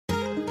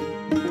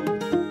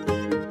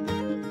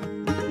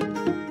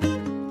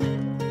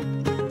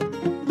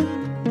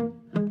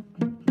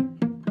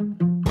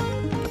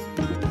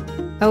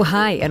Oh,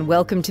 hi, and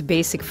welcome to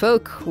Basic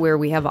Folk, where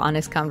we have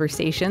honest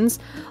conversations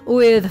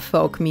with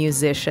folk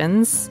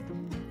musicians.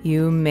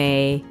 You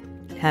may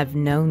have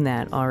known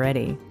that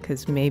already,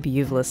 because maybe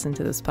you've listened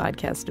to this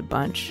podcast a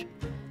bunch,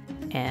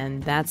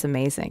 and that's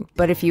amazing.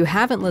 But if you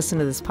haven't listened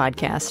to this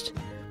podcast,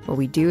 what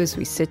we do is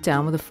we sit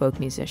down with a folk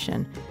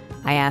musician.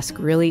 I ask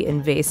really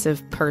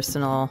invasive,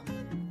 personal,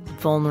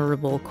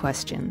 vulnerable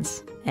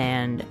questions,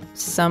 and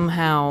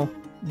somehow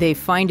they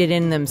find it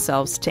in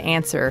themselves to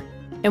answer,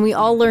 and we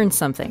all learn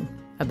something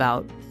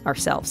about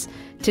ourselves.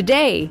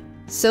 Today,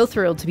 so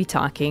thrilled to be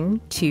talking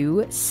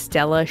to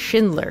Stella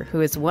Schindler, who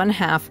is one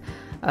half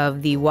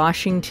of the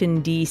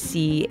Washington,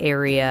 D.C.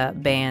 area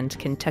band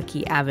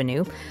Kentucky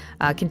Avenue.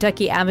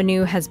 Kentucky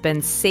Avenue has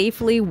been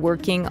safely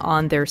working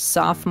on their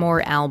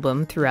sophomore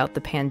album throughout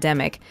the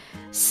pandemic.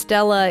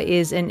 Stella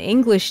is an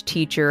English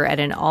teacher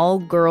at an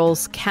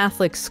all-girls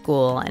Catholic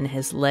school and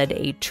has led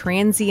a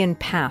transient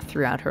path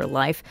throughout her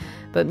life,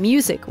 but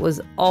music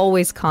was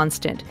always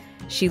constant.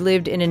 She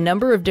lived in a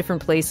number of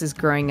different places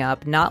growing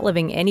up, not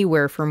living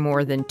anywhere for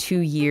more than 2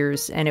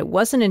 years, and it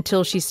wasn't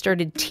until she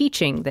started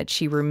teaching that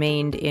she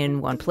remained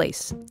in one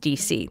place,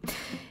 D.C.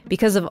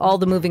 Because of all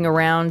the moving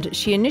around,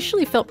 she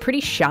initially felt pretty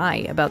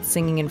shy about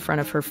singing in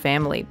front of her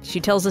family. She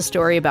tells a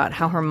story about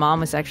how her mom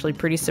was actually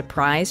pretty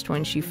surprised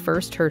when she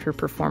first heard her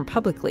perform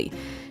publicly.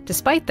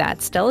 Despite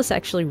that, Stella's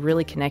actually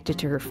really connected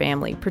to her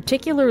family,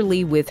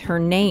 particularly with her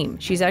name.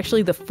 She's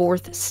actually the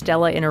fourth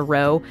Stella in a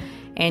row,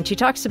 and she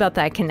talks about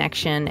that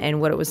connection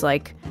and what it was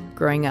like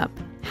growing up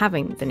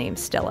having the name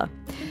Stella.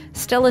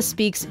 Stella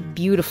speaks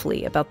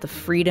beautifully about the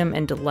freedom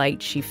and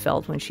delight she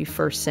felt when she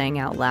first sang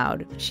out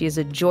loud. She is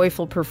a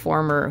joyful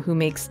performer who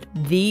makes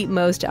the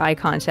most eye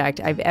contact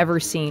I've ever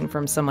seen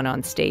from someone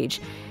on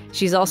stage.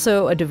 She's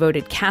also a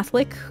devoted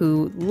Catholic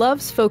who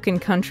loves folk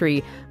and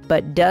country,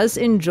 but does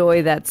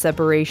enjoy that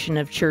separation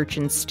of church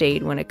and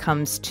state when it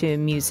comes to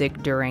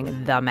music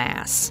during the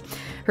Mass.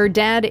 Her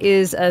dad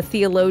is a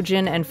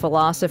theologian and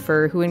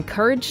philosopher who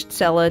encouraged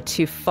Stella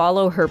to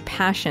follow her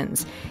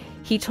passions.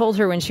 He told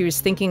her when she was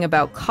thinking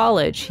about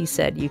college, he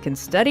said, "You can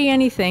study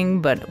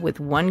anything, but with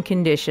one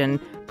condition,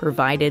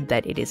 provided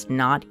that it is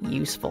not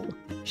useful."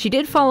 She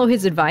did follow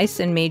his advice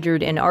and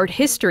majored in art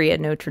history at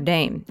Notre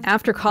Dame.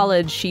 After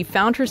college, she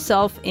found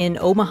herself in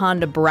Omaha,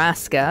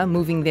 Nebraska,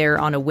 moving there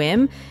on a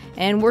whim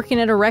and working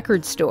at a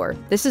record store.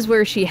 This is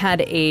where she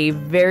had a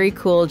very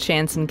cool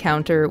chance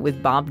encounter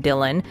with Bob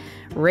Dylan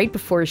right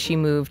before she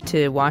moved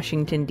to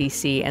Washington,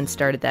 D.C. and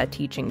started that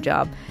teaching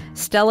job.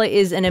 Stella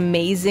is an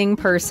amazing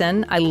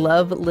person. I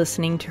love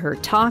listening to her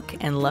talk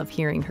and love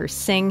hearing her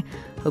sing.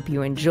 Hope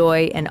you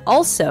enjoy, and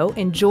also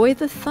enjoy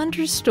the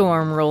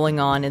thunderstorm rolling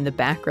on in the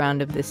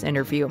background of this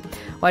interview.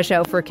 Watch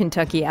out for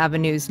Kentucky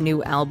Avenue's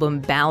new album,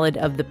 Ballad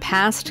of the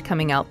Past,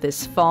 coming out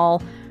this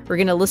fall. We're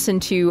going to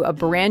listen to a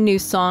brand new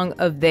song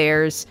of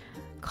theirs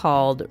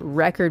called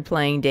Record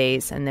Playing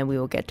Days, and then we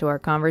will get to our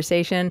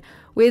conversation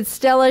with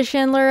Stella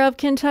Schindler of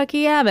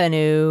Kentucky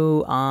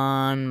Avenue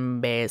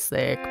on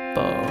Basic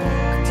Folk.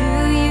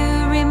 Do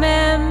you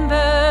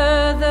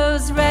remember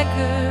those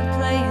record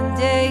playing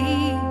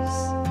days?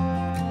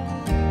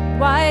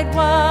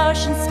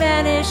 Whitewash and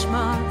Spanish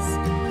moss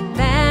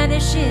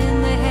vanish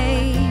in the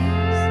haze.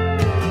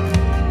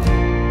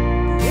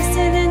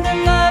 Listening to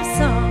love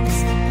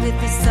songs with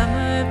the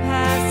summer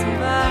passing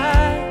by.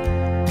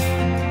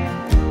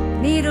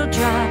 Needle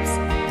drops,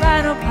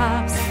 vinyl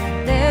pops,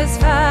 there's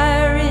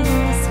fire in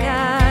the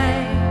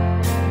sky.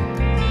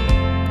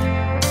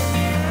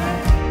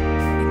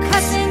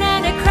 Cussing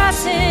and a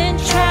crossing,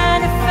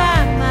 trying to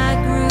find my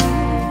groove.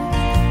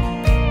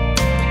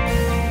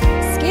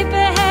 Skip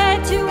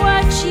ahead to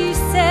what you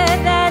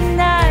said that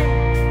night.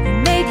 You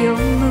made your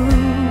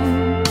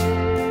move.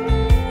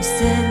 You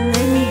said,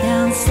 lay me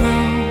down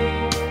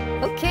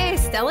slow. Okay,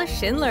 Stella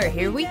Schindler,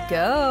 here we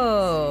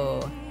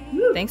go.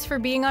 Woo. Thanks for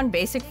being on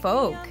Basic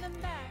Folk.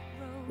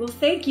 Well,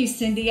 thank you,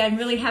 Cindy. I'm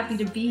really happy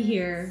to be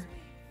here.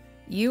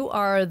 You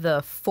are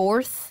the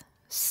fourth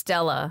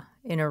Stella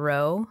in a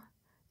row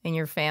in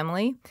your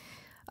family.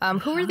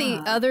 Who are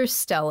the other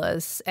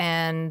Stellas,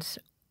 and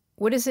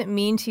what does it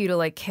mean to you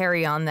to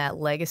carry on that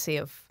legacy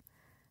of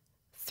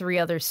three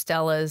other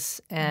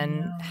Stellas,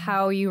 and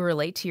how you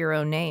relate to your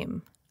own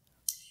name?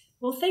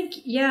 Well,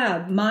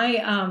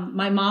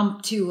 my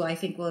mom too, I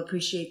think, will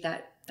appreciate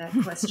that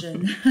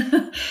question.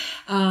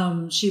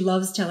 She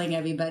loves telling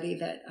everybody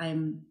that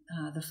I'm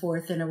the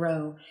fourth in a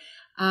row.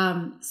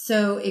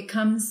 So it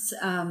comes,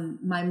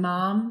 my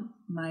mom,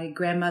 my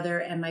grandmother,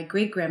 and my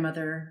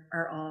great-grandmother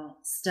are all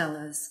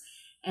Stellas.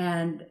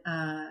 And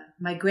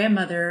my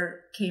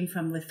grandmother came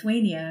from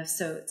Lithuania,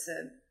 so it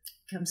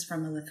comes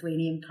from a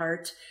Lithuanian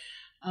part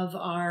of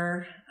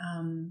our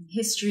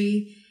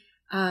history.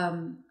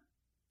 To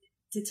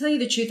tell you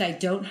the truth, I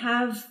don't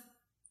have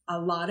a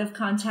lot of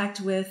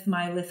contact with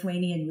my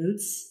Lithuanian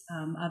roots,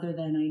 other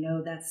than I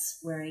know that's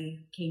where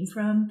I came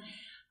from.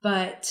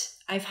 But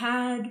I've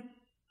had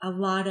a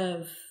lot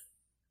of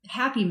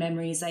happy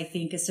memories, I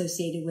think,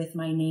 associated with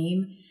my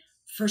name.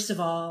 First of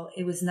all,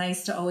 it was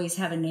nice to always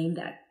have a name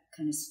that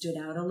kind of stood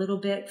out a little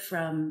bit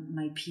from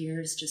my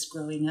peers just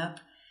growing up.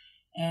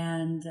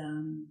 And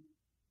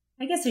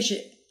I guess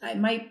I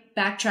might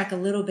backtrack a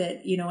little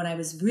bit. You know, when I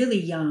was really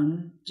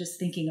young, just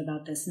thinking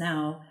about this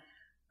now,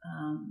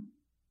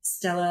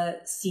 Stella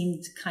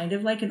seemed kind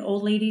of like an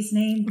old lady's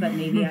name, but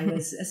maybe I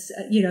was,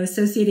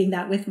 associating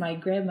that with my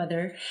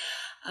grandmother.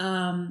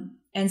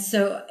 And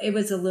so it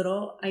was a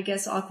little, I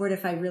guess, awkward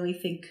if I really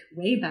think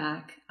way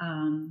back.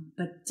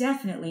 But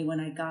definitely when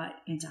I got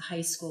into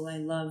high school, I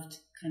loved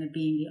kind of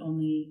being the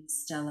only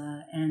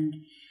Stella. And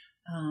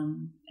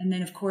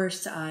then of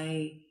course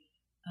I,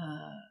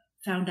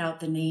 found out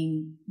the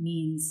name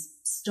means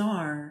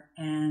star.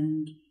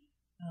 And,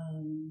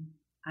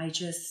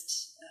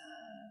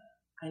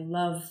 I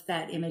love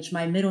that image.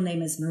 My middle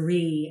name is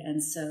Marie.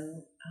 And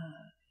so,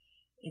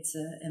 it's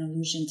an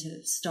allusion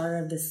to Star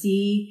of the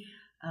Sea,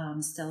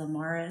 Stella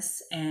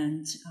Maris.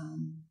 And,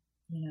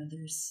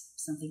 there's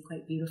something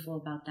quite beautiful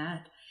about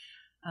that.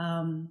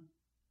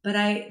 But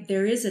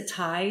there is a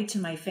tie to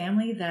my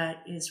family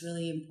that is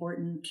really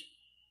important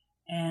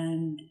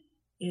and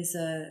is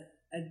a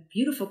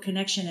beautiful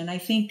connection. And I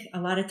think a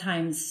lot of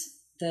times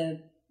the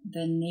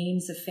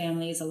names of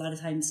families a lot of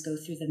times go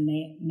through the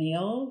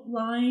male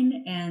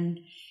line, and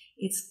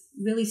it's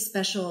really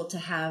special to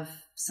have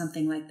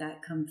something like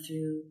that come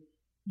through,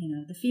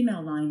 the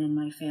female line in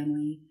my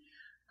family.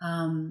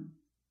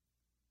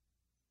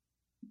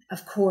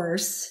 Of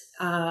course,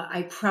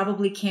 I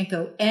probably can't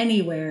go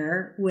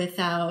anywhere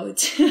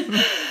without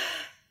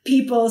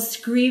people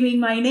screaming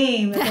my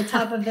name at the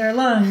top of their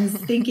lungs,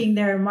 thinking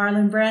they're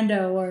Marlon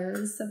Brando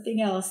or something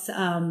else.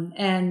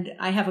 And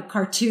I have a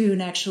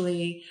cartoon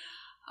actually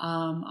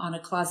on a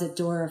closet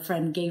door. A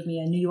friend gave me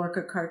a New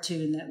Yorker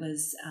cartoon that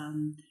was,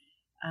 and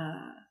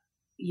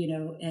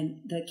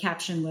the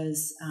caption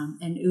was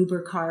an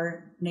Uber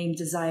car named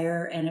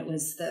Desire, and it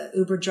was the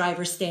Uber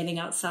driver standing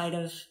outside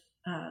of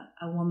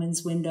a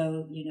woman's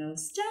window,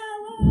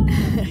 Stella.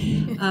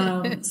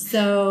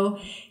 So,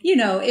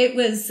 it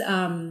was,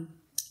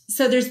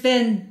 so there's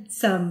been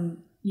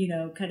some,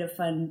 kind of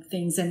fun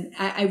things. And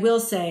I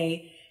will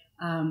say,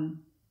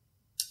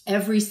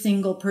 every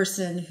single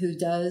person who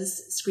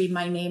does scream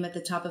my name at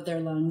the top of their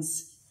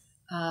lungs,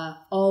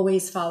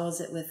 always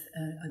follows it with,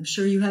 I'm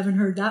sure you haven't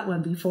heard that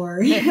one before.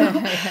 But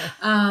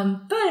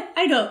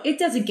it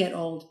doesn't get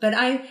old, but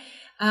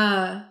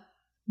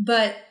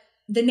but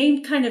the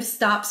name kind of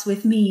stops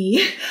with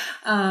me.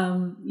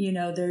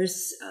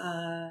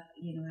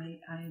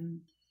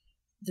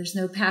 There's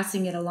no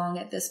passing it along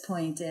at this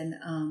point. And,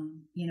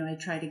 I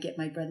try to get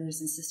my brothers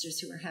and sisters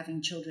who are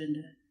having children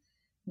to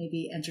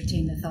maybe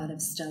entertain the thought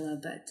of Stella,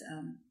 but,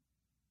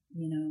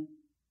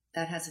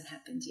 that hasn't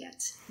happened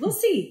yet. We'll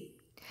see.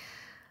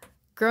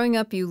 Growing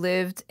up, you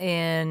lived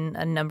in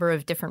a number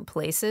of different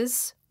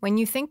places. When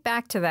you think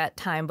back to that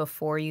time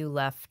before you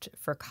left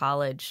for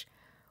college,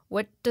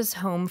 what does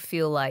home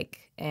feel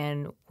like,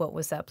 and what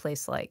was that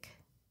place like?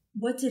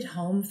 What did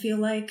home feel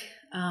like?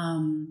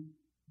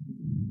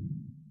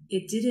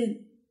 It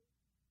didn't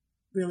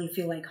really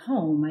feel like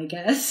home, I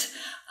guess.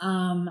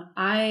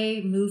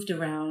 I moved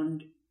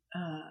around,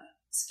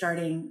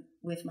 starting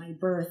with my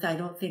birth. I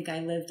don't think I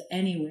lived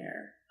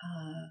anywhere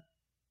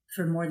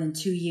for more than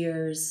 2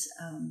 years,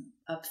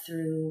 up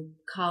through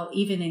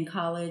even in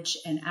college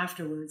and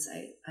afterwards.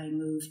 I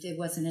moved. It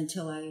wasn't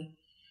until I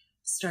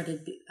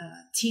started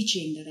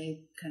teaching that I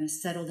kind of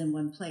settled in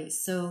one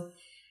place. So,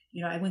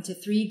 I went to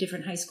 3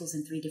 different high schools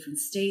in 3 different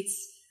states.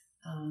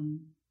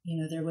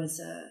 There was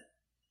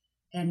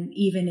and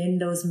even in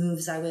those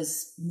moves, I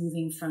was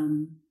moving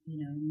from,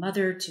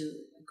 mother to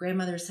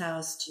grandmother's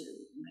house to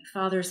my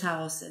father's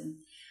house. And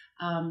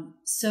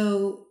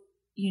so,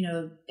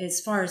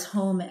 as far as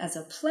home as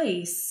a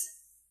place,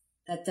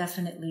 that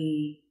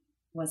definitely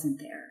wasn't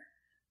there.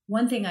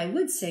 One thing I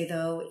would say,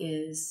 though,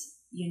 is,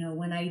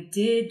 when I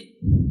did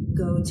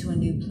go to a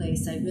new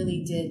place, I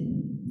really did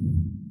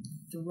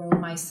throw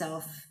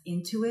myself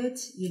into it,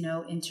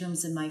 in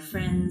terms of my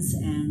friends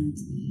and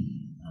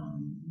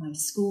my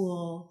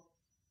school.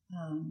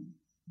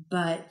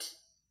 But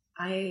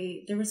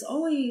there was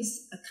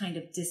always a kind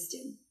of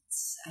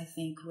distance, I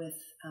think, with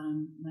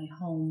my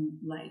home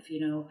life.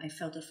 I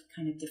felt a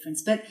kind of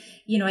difference. But,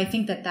 I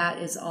think that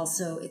is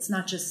also, it's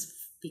not just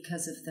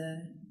because of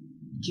the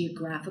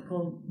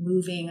geographical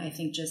moving. I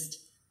think just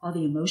all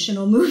the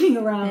emotional moving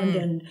around.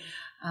 And,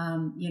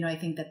 I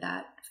think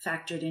that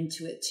factored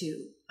into it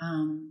too.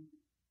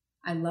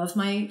 I love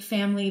my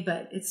family,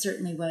 but it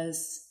certainly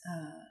was,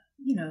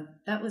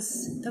 that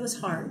was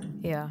hard.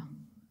 Yeah.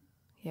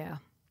 Yeah.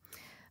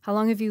 How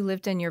long have you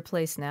lived in your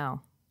place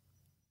now?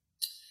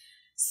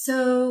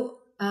 So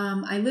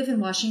I live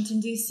in Washington,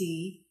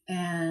 D.C.,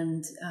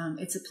 and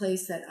it's a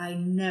place that I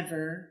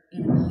never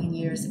in a million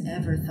years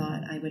ever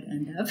thought I would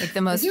end up. Like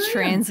the most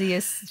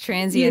transient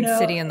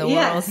city in the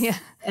world. Yeah.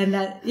 And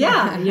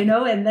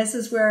and this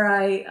is where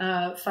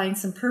I find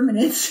some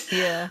permanence.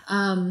 Yeah.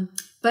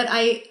 But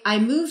I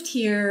moved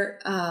here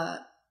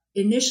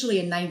initially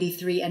in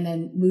 93 and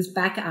then moved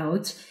back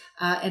out.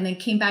 And then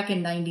came back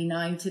in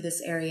 99 to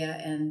this area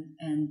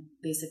and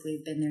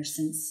basically been there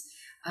since.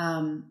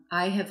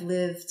 I have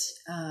lived,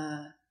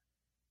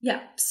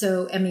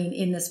 so, I mean,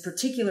 in this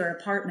particular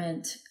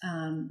apartment,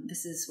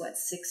 this is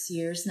 6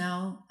 years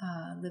now,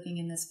 living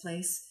in this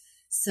place.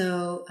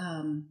 So,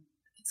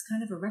 it's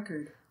kind of a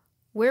record.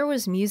 Where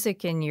was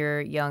music in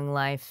your young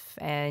life?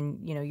 And,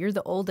 you're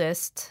the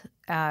oldest.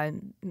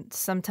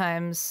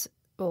 Sometimes,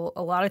 well,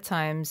 a lot of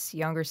times,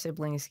 younger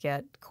siblings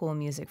get cool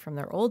music from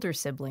their older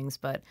siblings.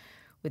 But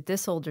with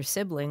this older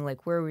sibling,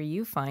 where were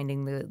you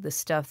finding the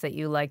stuff that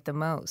you liked the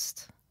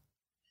most?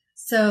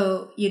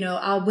 So,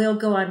 I will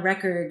go on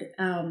record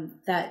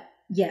that,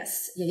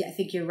 yes, I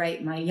think you're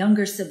right. My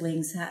younger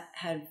siblings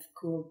have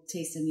cool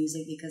taste in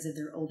music because of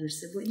their older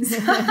siblings.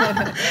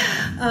 But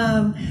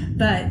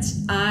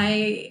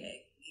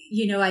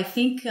I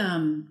think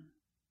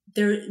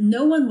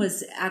no one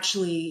was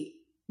actually,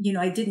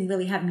 I didn't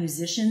really have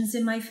musicians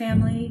in my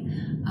family,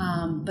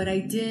 but I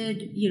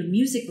did,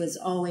 music was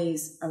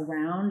always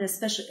around,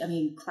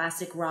 especially,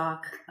 classic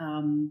rock,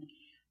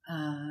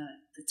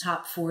 the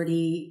top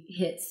 40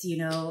 hits,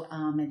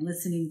 and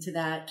listening to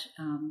that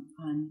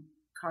on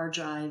car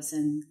drives.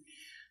 And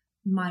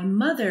my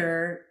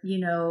mother,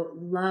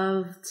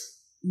 loved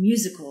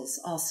musicals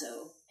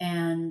also.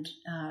 And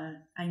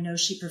I know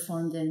she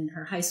performed in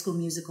her high school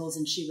musicals,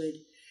 and she would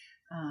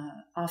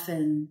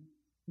often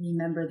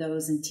remember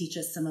those and teach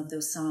us some of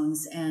those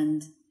songs.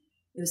 And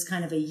it was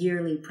kind of a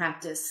yearly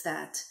practice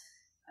that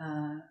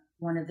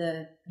one of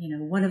the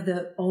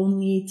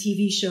only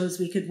TV shows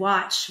we could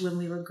watch when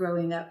we were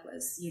growing up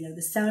was,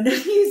 The Sound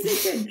of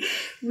Music. And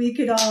we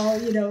could all,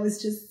 it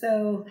was just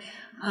so,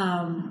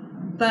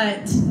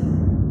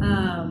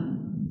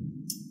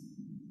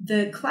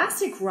 the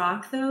classic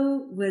rock,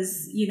 though,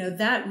 was,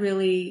 that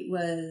really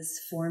was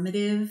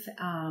formative.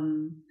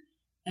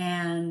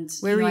 And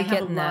where were you I have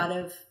getting a lot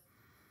that?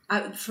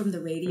 of from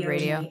the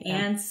radio, my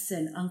aunts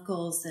and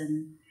uncles,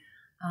 and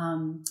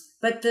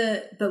but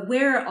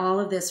where all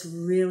of this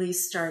really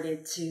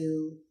started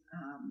to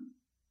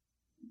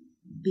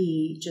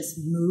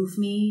move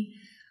me,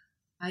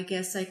 I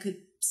guess I could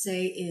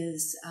say,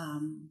 is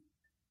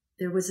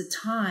there was a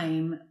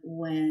time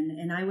when,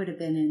 and I would have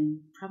been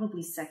in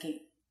probably second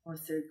or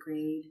third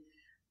grade,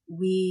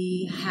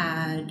 we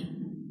had,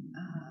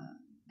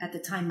 at the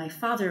time my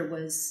father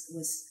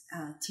was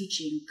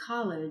teaching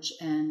college,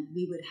 and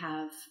we would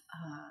have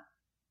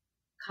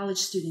college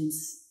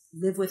students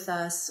live with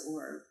us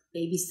or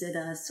babysit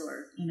us,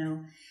 or,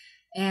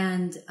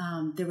 and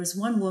there was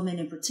one woman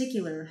in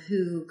particular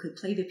who could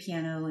play the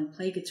piano and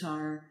play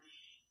guitar,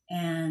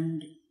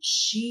 and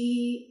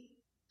she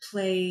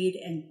played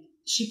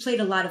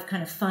a lot of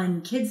kind of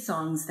fun kids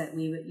songs that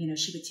we would,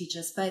 she would teach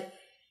us, but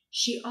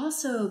she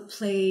also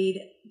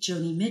played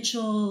Joni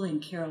Mitchell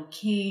and Carole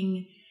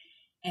King,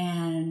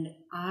 and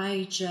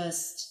I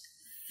just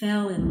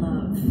fell in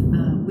love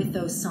with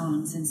those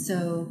songs. And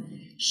so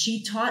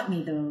she taught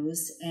me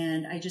those,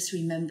 and I just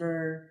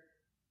remember,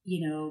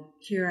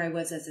 here I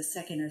was as a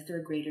second or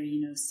third grader,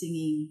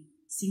 singing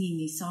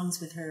these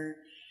songs with her.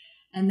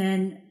 And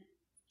then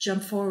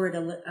jump forward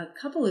a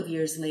couple of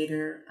years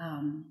later,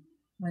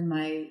 when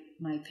my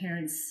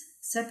parents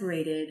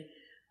separated,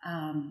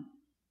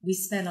 we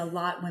spent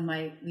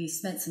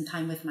some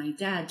time with my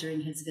dad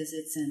during his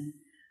visits, and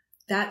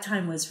that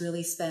time was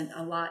really spent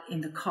a lot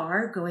in the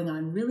car, going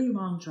on really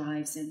long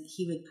drives. And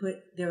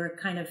there were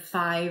kind of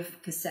 5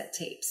 cassette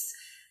tapes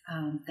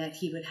that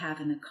he would have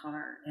in the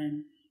car.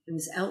 And it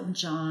was Elton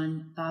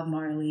John, Bob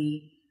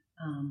Marley,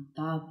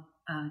 Bob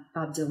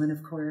Dylan,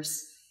 of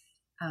course,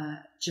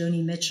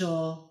 Joni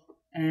Mitchell,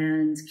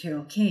 and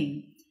Carole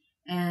King.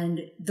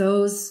 And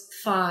those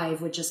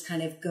 5 would just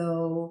kind of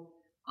go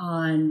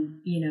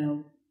on,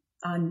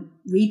 on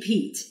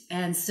repeat.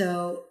 And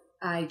so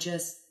I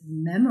just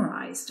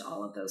memorized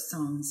all of those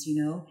songs,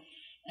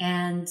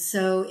 and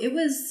so it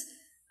was,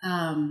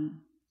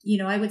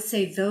 I would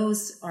say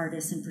those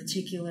artists in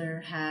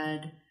particular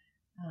had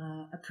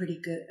a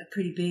pretty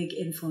big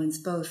influence,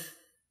 both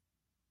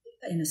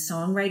in a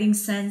songwriting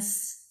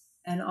sense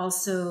and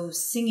also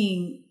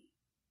singing,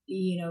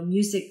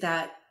 music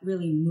that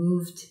really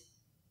moved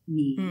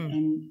me,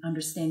 and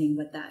understanding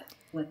what that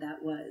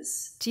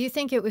was. Do you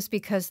think it was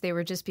because they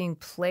were just being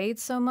played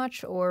so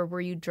much, or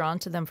were you drawn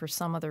to them for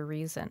some other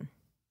reason?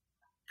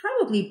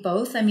 Probably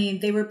both. I mean,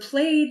 they were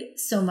played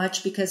so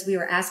much because we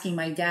were asking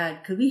my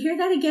dad, could we hear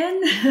that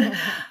again?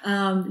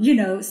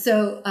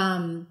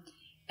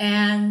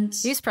 And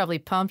he's probably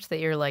pumped that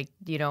you're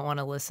you don't want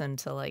to listen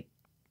to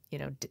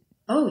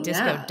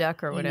Disco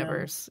Duck or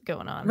whatever's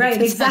going on.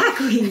 Right.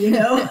 Exactly.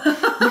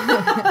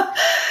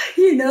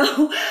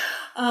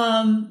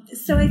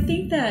 So I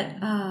think that,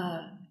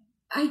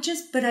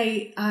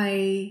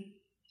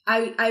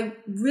 I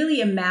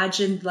really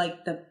imagined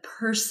the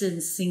person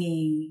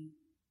singing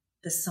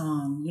the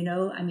song,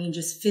 I mean,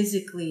 just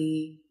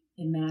physically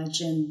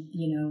imagine,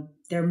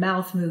 their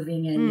mouth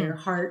moving and their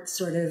heart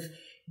sort of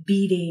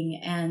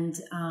beating, and,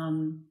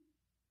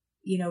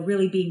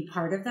 really being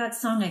part of that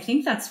song. I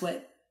think that's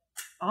what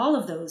all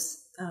of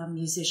those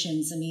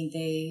musicians, I mean,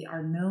 they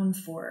are known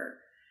for,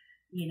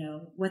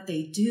 what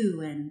they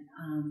do. And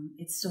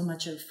it's so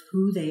much of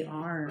who they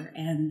are.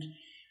 And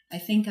I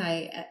think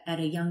at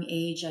a young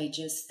age,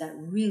 that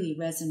really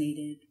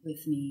resonated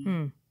with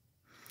me.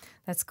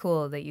 That's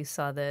cool that you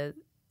saw the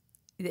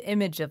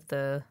image of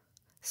the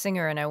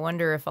singer. And I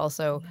wonder if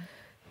also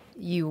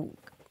you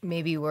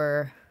maybe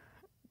were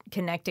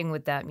connecting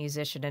with that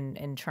musician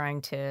and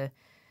trying to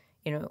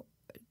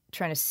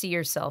see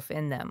yourself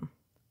in them.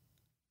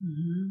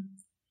 Mm-hmm.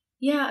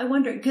 Yeah, I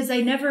wonder, because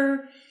I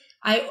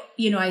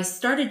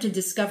started to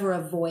discover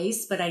a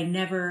voice, but I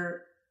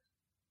never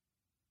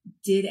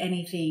did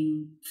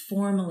anything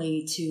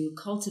formally to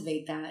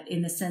cultivate that,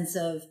 in the sense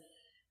of,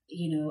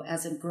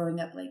 as I'm growing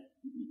up, like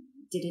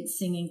didn't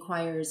sing in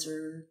choirs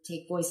or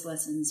take voice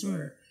lessons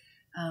or,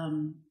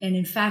 and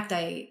in fact,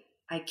 I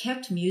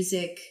kept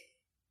music.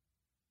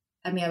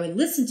 I mean, I would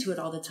listen to it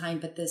all the time,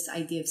 but this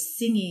idea of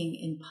singing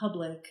in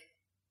public,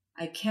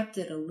 I kept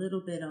it a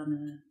little bit on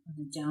the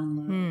down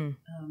low,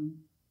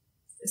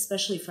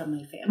 especially from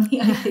my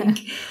family, I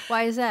think.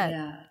 Why is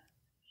that?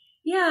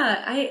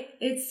 Yeah.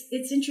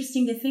 It's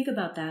interesting to think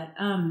about that.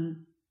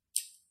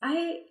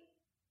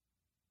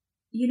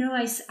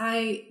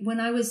 When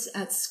I was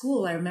at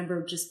school, I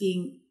remember just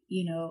being,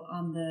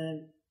 on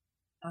the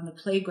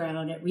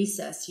playground at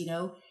recess,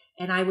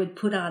 and I would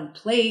put on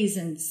plays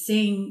and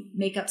sing,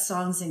 make up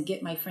songs and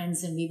get my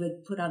friends, and we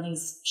would put on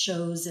these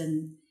shows.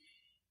 And,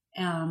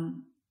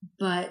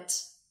 but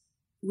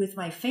with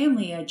my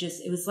family, it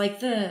was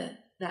like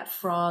that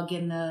frog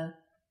in the,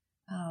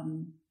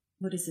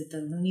 what is it? The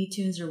Looney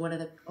Tunes, or one of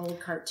the old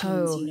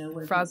cartoons,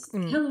 where frog.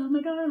 Hello,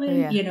 my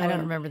darling. Yeah, I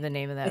don't remember the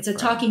name of that. It's a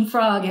talking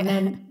frog. And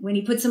then when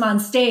he puts him on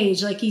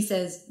stage, like he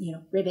says,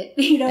 ribbit,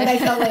 and I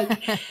felt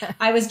like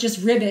I was just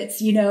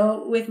ribbits,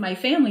 with my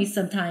family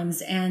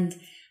sometimes. And,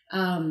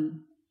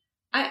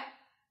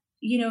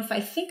 if I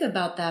think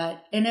about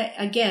that, and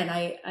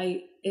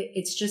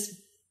it's just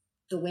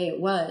the way it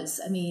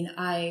was. I mean,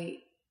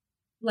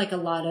 like a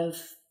lot of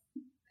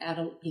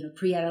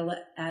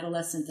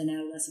pre-adolescent and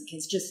adolescent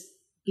kids, just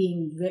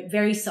being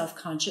very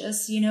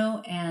self-conscious,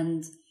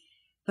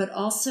 but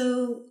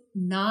also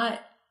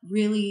not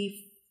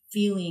really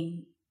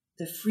feeling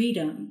the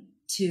freedom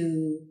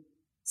to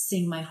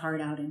sing my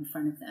heart out in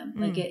front of them.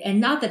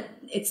 And not that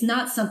it's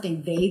not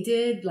something they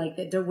did, like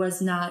that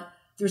there's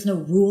no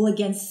rule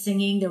against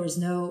singing. There was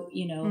no,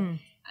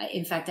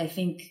 in fact, I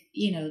think,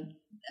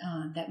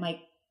 that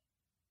might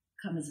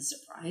come as a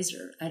surprise,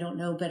 or I don't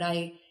know, but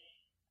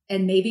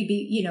and maybe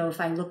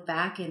if I look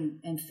back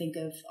and think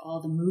of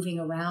all the moving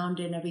around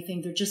and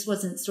everything, there just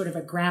wasn't sort of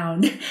a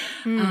ground,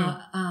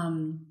 that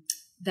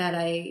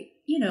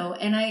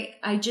and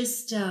I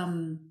just,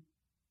 so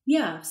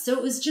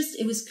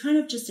it was kind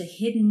of just a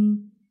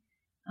hidden,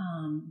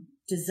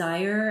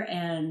 desire.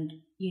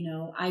 And,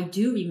 I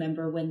do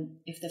remember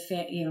if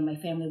my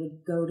family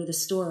would go to the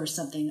store or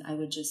something, I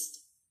would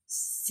just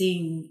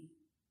sing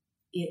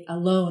it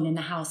alone in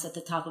the house at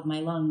the top of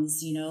my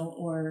lungs,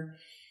 or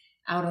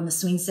out on the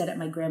swing set at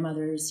my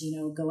grandmother's,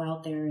 go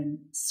out there and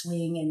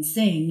swing and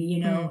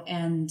sing,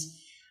 and,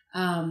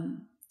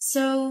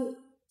 so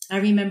I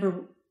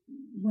remember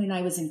when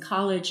I was in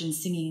college and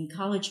singing in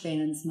college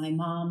bands, my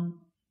mom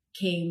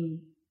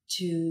came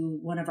to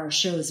one of our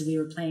shows. We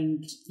were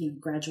playing,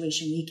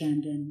 graduation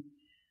weekend,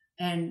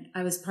 and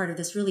I was part of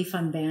this really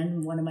fun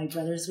band. One of my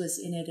brothers was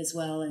in it as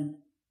well. And,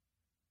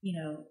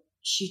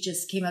 she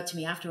just came up to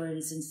me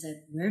afterwards and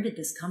said, "Where did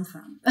this come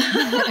from?" So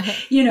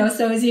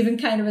it was even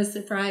kind of a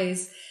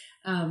surprise,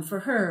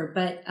 for her.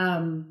 But, I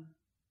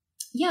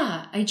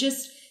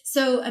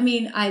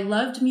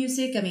loved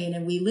music.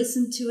 And we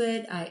listened to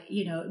it.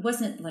 It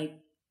wasn't like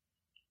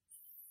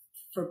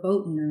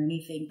verboten or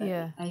anything, but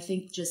I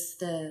think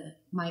just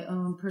my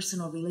own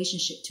personal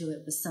relationship to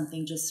it was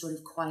something just sort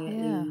of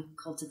quietly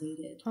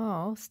cultivated.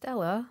 Oh,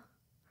 Stella.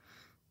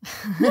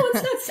 No,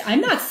 it's not.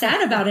 I'm not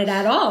sad about it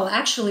at all,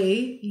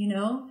 actually.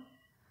 Now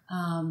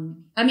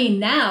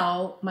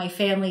my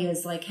family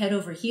is like head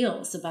over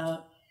heels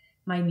about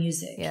my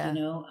music.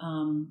 They'll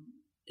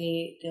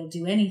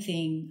do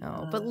anything.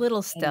 Oh, but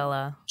little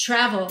Stella.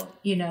 Travel,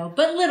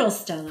 but little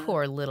Stella.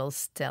 Poor little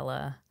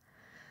Stella.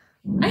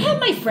 I had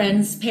my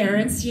friends'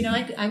 parents,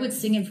 I would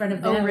sing in front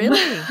of them. Oh,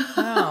 really?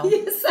 Wow.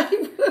 Yes,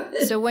 I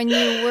would. So when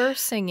you were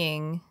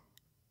singing,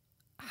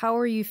 how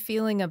are you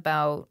feeling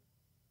about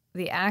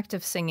the act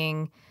of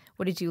singing?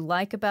 What did you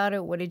like about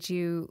it? What did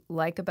you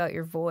like about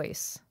your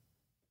voice?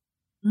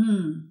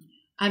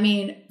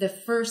 The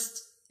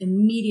first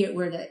immediate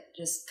word that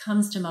just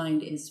comes to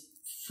mind is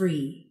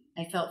free.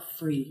 I felt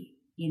free,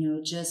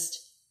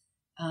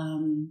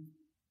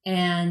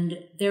 and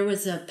there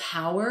was a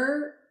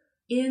power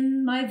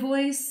in my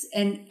voice,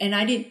 and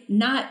I did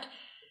not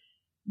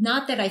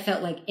that I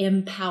felt like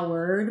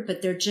empowered,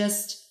 but there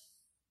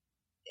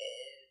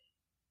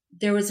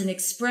was an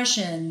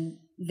expression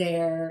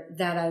there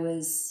that I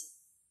was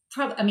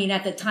probably,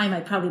 at the time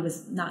I probably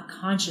was not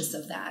conscious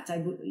of that.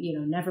 I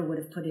never would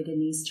have put it in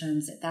these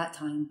terms at that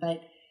time,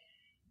 but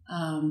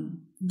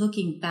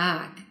looking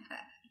back,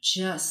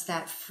 just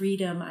that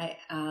freedom,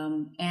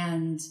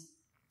 and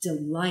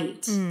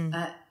delight,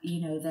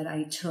 that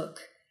I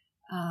took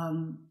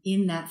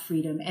in that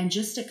freedom, and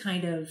just a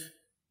kind of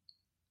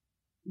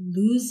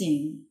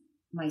losing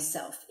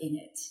myself in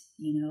it,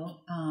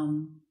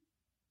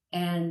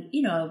 and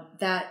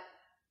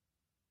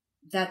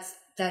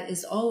that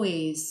is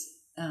always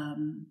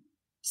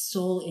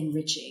soul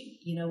enriching.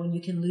 When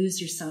you can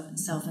lose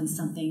yourself in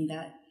something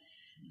that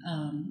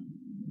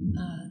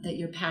that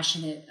you're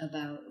passionate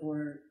about,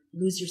 or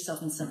lose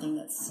yourself in something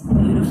that's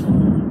beautiful,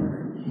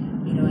 or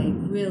I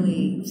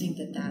really think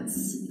that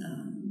that's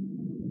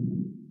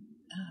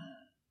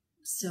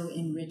so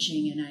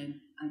enriching,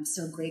 and I'm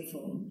so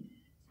grateful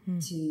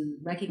to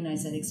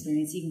recognize that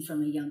experience even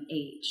from a young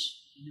age.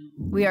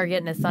 We are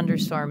getting a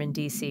thunderstorm in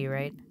DC,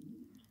 right?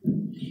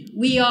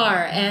 We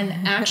are.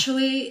 And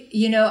actually,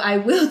 I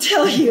will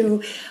tell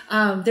you,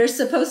 there's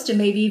supposed to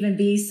maybe even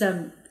be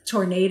some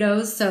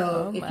tornadoes.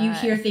 So if you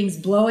hear things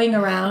blowing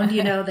around,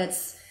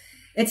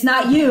 it's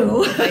not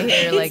you. If I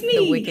hear like me.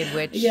 the Wicked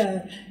Witch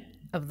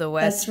of the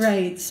West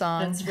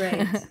song. That's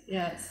right.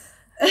 Yes.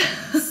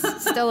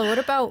 Stella, what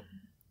about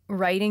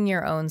writing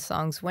your own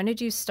songs? When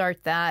did you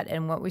start that,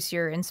 and what was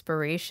your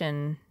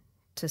inspiration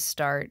to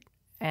start?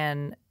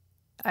 And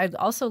I'd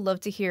also love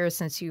to hear,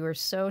 since you were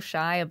so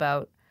shy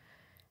about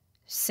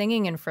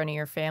singing in front of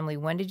your family,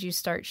 when did you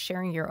start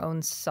sharing your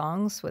own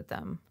songs with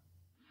them?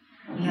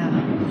 Yeah.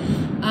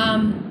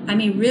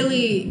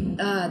 Really,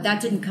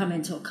 that didn't come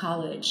until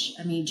college.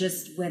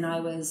 Just when I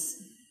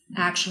was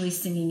actually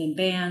singing in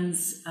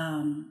bands,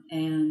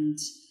 and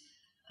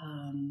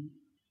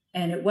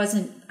it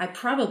wasn't, I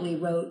probably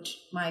wrote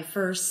my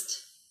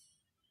first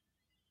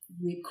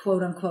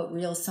quote unquote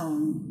real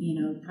song,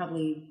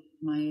 probably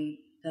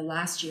the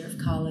last year of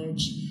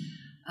college.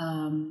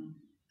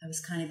 I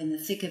was kind of in the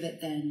thick of it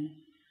then.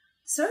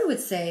 So I would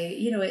say,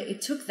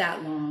 it took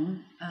that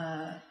long.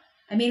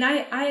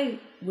 I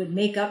would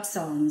make up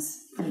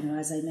songs,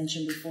 as I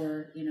mentioned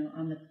before,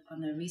 on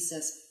the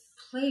recess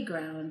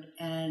playground,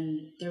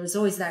 and there was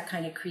always that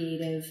kind of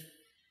creative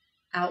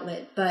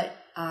outlet. But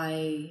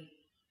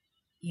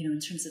in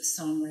terms of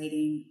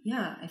songwriting,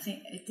 I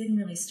think it didn't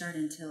really start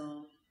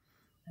until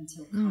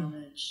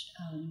college.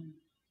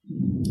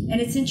 And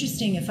it's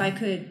interesting, if I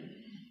could,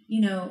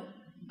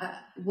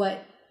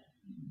 what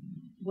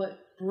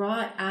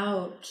brought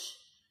out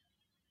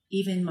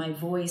even my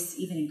voice,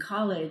 even in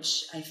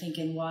college, I think,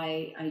 and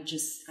why I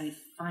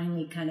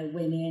finally kind of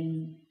went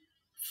in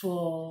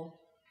full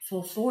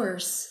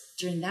force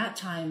during that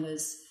time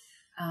was,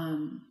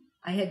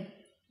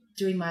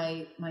 during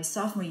my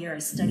sophomore year, I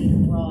studied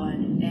abroad,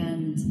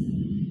 and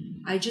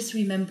I just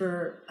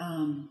remember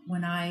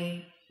when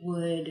I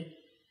would,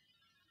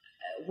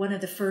 one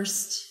of the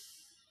first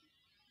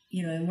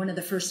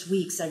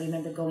weeks, I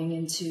remember going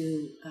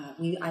into,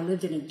 I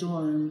lived in a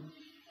dorm,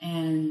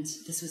 and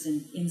this was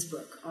in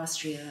Innsbruck,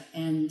 Austria,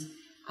 and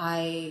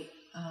I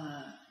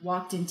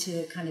walked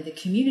into kind of the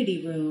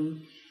community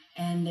room,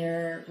 and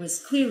there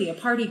was clearly a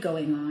party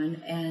going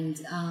on,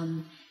 and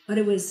but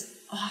it was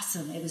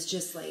awesome. It was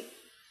just like,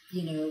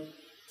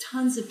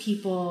 tons of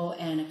people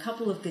and a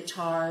couple of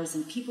guitars,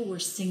 and people were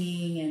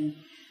singing, and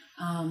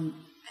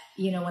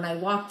when I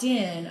walked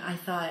in, I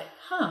thought,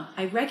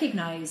 I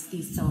recognize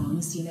these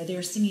songs.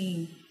 They're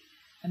singing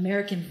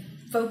American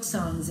folk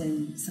songs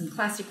and some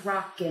classic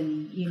rock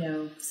and,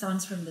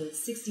 songs from the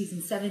 60s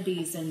and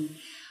 70s. And,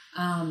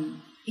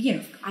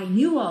 I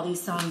knew all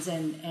these songs,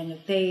 and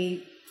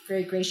they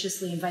very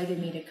graciously invited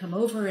me to come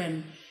over,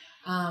 and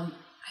I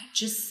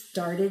just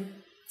started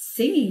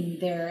singing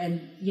there,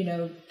 and,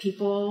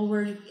 people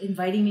were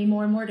inviting me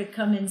more and more to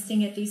come and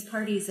sing at these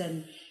parties.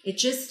 And it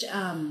just,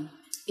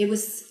 it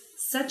was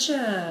such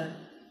a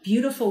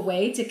beautiful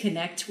way to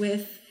connect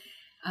with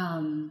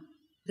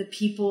the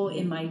people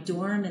in my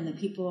dorm and the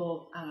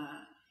people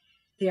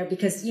there,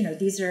 because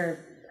these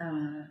are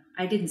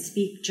I didn't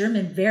speak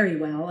German very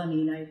well.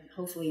 I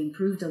hopefully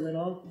improved a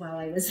little while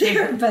I was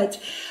there, but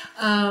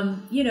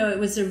it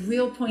was a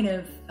real point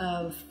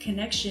of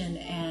connection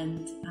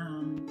and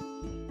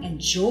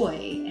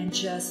joy, and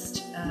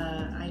just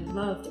I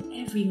loved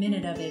every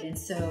minute of it. And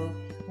so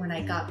when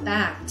I got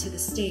back to the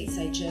States,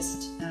 I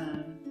just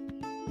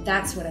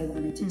that's what I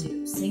wanted to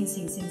do. Sing.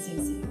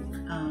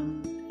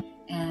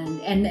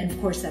 And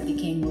of course that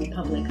became more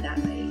public that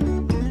way.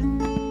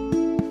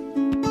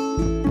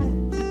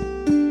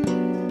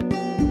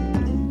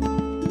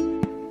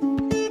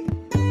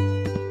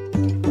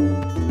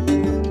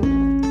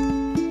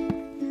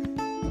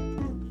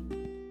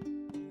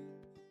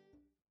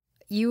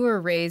 You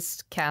were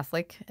raised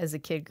Catholic as a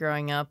kid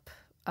growing up,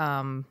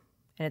 and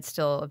it's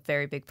still a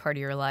very big part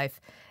of your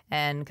life.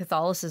 And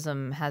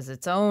Catholicism has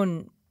its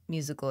own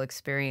musical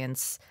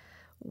experience.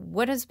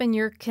 What has been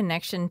your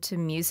connection to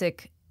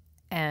music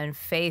and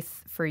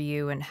faith for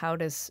you, and how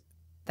does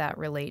that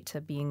relate to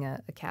being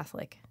a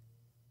Catholic?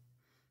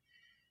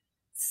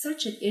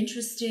 Such an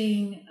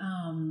interesting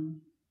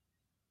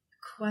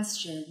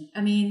question.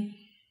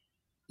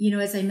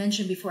 As I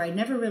mentioned before, I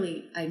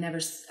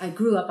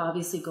grew up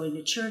obviously going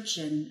to church,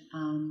 and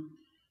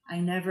I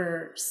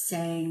never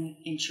sang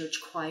in church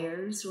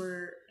choirs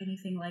or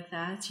anything like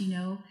that, you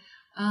know.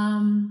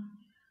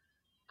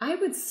 I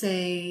would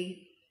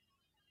say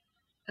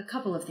a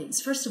couple of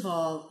things. First of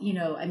all, you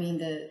know, I mean,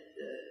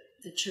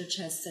 the church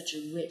has such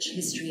a rich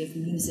history of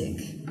music,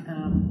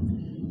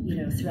 you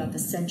know, throughout the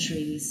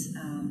centuries,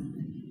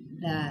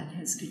 that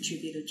has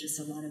contributed just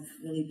a lot of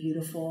really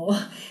beautiful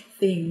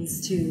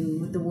things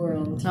to the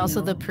world. And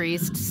also the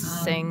priests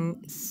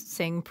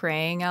sing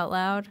praying out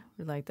loud,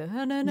 like the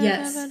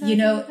yes, you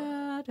know,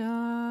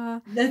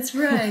 that's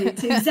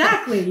right,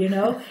 exactly, you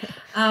know,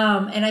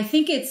 and I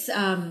think it's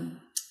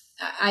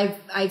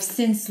I've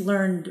since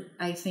learned,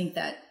 I think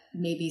that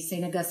maybe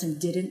St. Augustine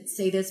didn't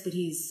say this, but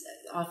he's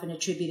often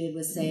attributed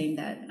with saying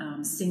that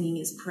singing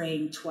is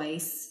praying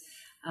twice.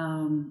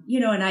 You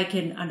know, and I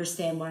can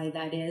understand why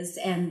that is.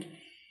 And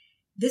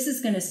this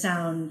is going to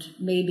sound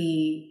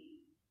maybe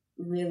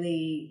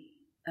really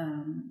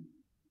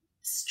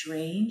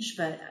strange,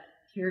 but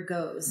here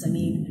goes. I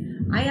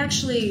mean, I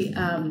actually,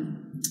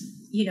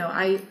 you know,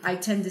 I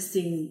tend to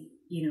sing,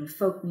 you know,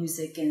 folk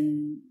music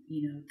and,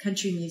 you know,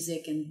 country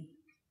music and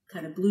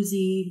kind of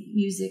bluesy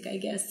music, I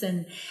guess.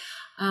 And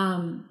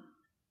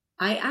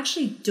I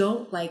actually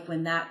don't like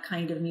when that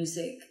kind of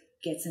music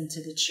gets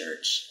into the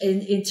church,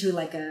 into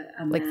like a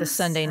like mass, the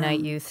Sunday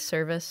night youth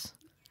service.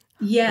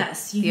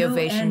 Yes, the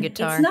ovation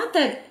guitar. It's not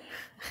that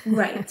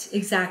right,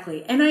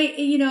 exactly. And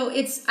you know,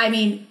 it's. I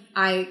mean,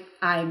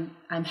 I'm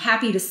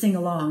happy to sing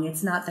along.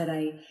 It's not that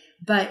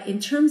but in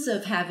terms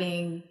of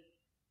having,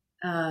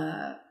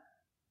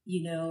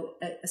 you know,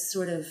 a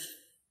sort of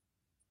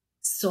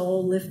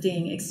soul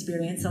lifting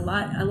experience, a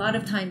lot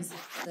of times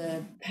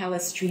the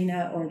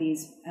Palestrina or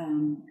these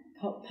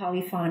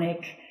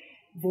polyphonic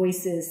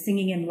voices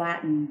singing in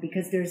Latin,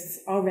 because there's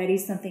already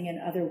something in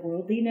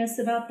otherworldliness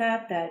about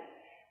that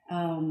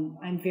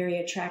I'm very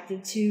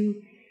attracted to.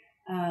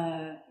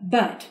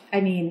 But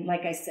I mean,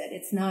 like I said,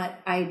 it's not,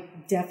 I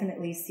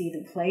definitely see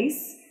the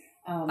place.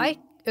 I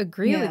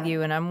agree with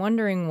you, and I'm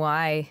wondering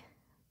why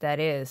that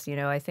is. You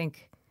know, I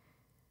think,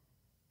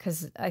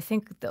 because I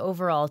think the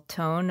overall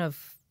tone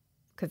of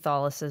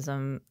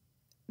Catholicism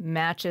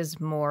matches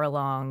more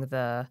along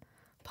the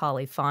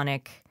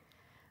polyphonic,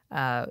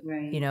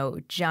 you know,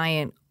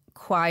 giant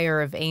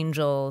choir of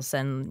angels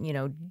and, you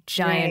know,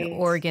 giant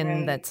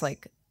organ that's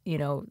like, you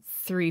know,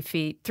 3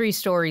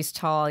 stories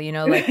tall, you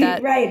know, like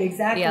that. Right,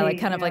 exactly. Yeah, like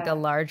kind of like a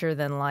larger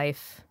than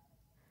life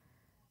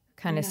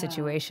kind of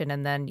situation.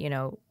 And then, you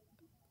know,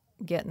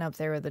 getting up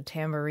there with a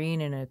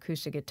tambourine and an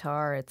acoustic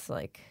guitar, it's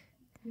like,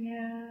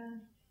 yeah,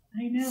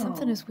 I know.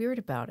 Something is weird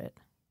about it.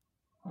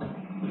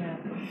 Yeah.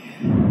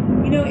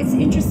 You know, it's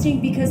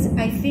interesting because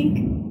I think,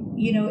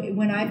 you know,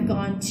 when I've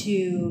gone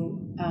to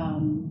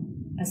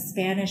a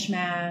Spanish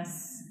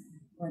mass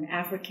or an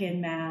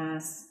African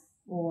mass,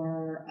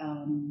 or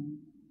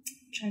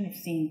trying to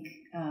think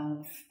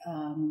of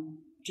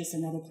just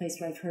another place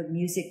where I've heard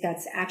music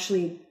that's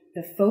actually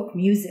the folk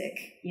music,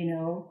 you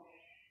know,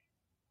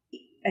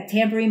 a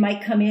tambourine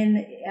might come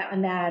in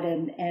on that,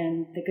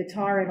 and the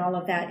guitar and all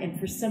of that, and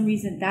for some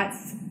reason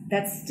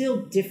that's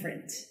still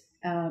different.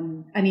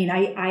 I mean,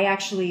 I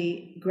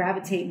actually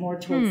gravitate more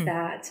towards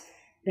that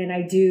than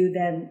I do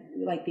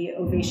like the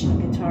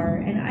ovation guitar.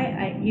 And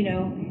I you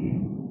know,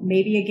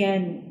 maybe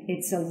again,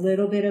 it's a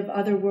little bit of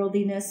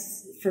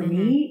otherworldliness for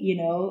me, you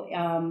know,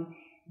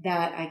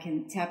 that I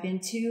can tap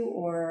into,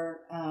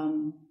 or,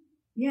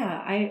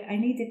 I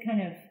need to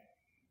kind of,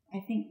 I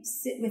think,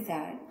 sit with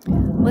that.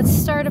 Let's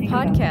start a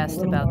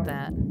podcast about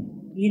that.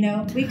 You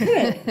know, we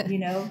could, you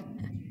know,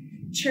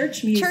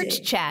 church music.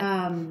 Church chat.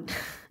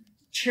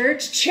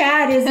 Church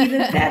chat is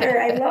even better.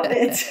 I love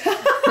it.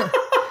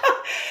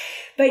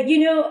 But, you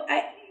know,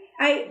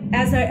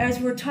 as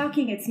we're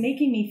talking, it's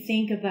making me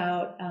think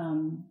about,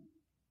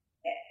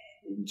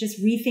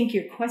 just rethink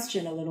your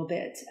question a little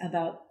bit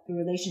about the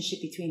relationship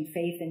between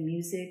faith and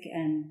music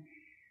and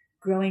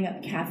growing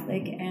up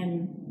Catholic.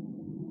 And,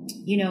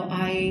 you know,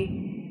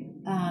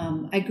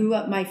 I grew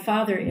up, my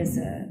father is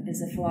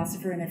a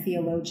philosopher and a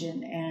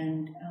theologian,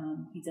 and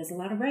he does a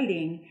lot of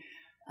writing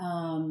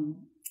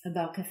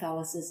about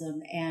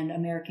Catholicism and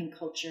American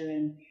culture.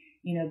 And,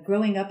 you know,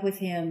 growing up with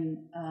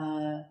him,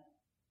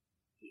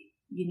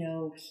 you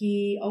know,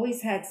 he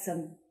always had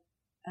some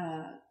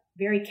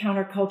very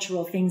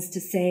countercultural things to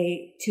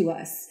say to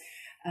us,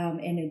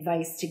 and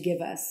advice to give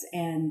us.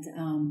 And,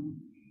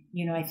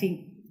 you know, I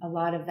think a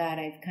lot of that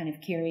I've kind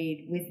of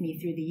carried with me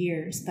through the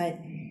years. But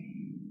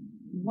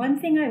one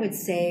thing I would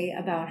say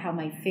about how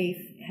my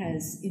faith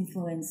has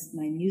influenced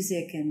my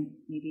music, and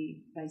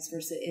maybe vice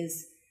versa,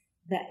 is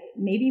that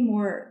maybe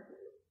more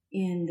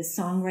in the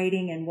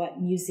songwriting and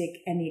what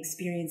music and the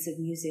experience of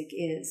music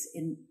is.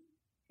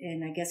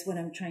 And I guess what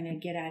I'm trying to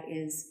get at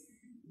is,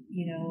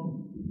 you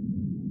know,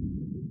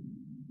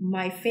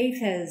 my faith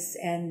has,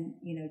 and,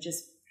 you know,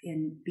 just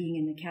in being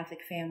in the Catholic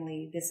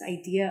family, this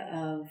idea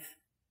of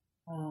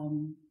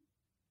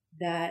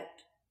that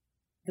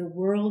the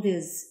world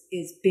is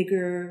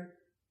bigger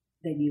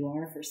than you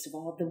are, first of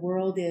all. The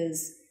world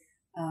is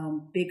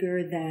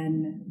bigger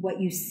than what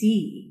you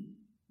see.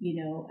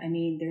 You know, I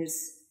mean, there's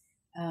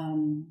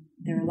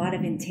there are a lot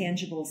of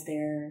intangibles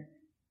there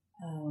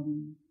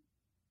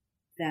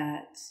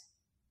that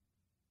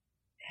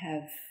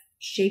have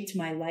shaped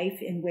my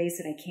life in ways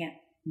that I can't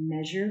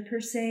measure per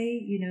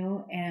se,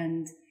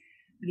 and,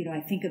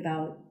 I think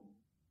about,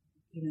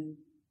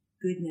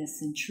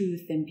 goodness and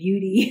truth and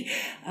beauty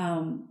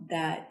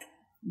that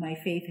my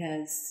faith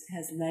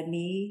has led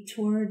me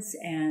towards.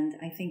 And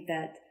I think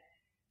that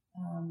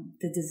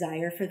the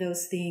desire for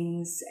those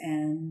things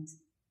and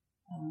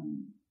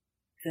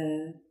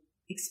the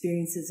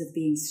experiences of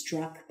being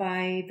struck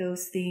by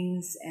those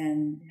things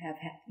and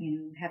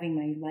having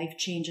my life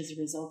change as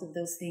a result of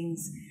those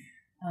things,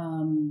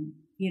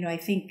 I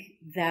think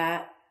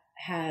that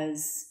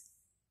has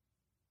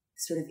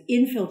sort of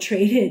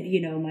infiltrated,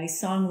 my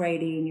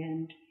songwriting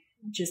and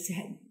just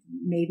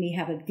made me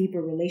have a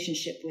deeper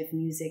relationship with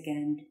music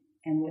and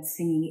what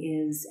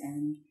singing is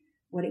and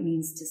what it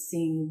means to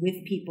sing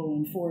with people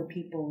and for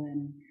people.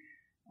 And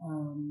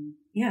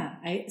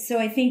so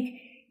I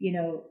think,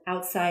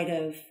 outside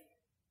of,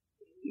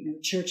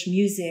 church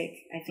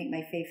music, I think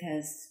my faith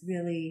has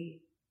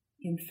really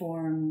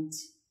informed,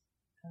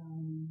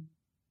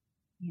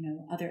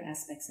 other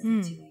aspects of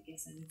it too, I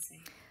guess I would say.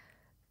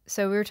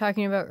 So we were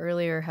talking about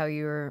earlier how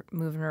you were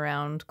moving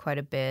around quite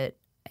a bit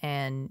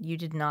and you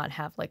did not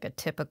have like a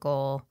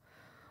typical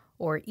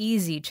or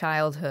easy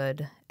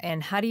childhood.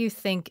 And how do you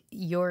think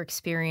your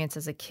experience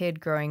as a kid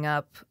growing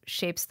up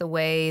shapes the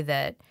way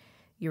that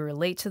you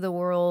relate to the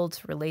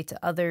world, relate to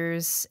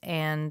others,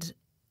 and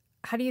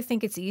how do you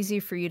think it's easy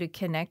for you to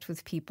connect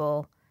with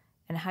people,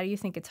 and how do you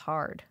think it's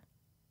hard?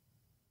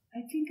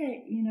 I think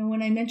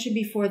when I mentioned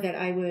before that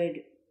I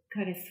would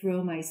kind of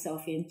throw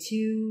myself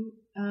into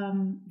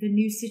the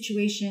new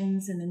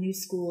situations and the new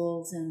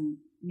schools and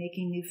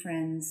making new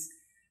friends,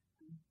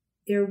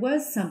 there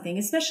was something,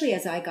 especially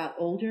as I got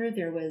older,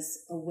 there was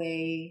a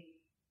way,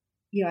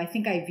 I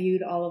think I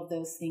viewed all of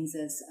those things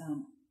as,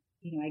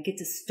 I get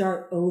to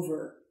start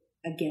over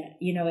again,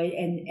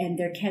 and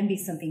there can be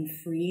something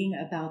freeing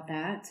about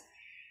that.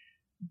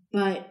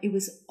 But it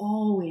was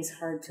always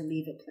hard to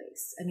leave a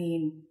place. I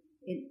mean,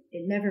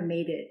 it never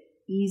made it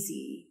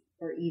easy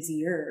or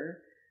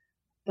easier.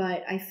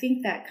 But I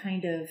think that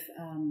kind of,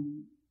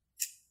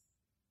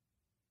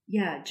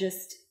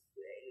 just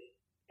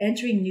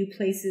entering new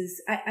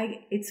places.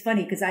 It's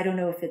funny because I don't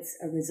know if it's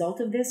a result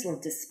of this or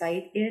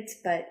despite it,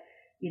 but,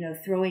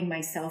 throwing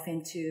myself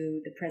into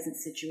the present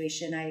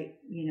situation, I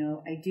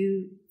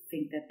do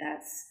think that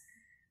that's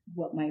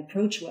what my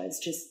approach was.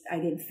 Just, I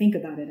didn't think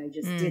about it. I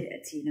just did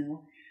it,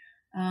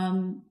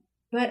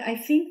 But I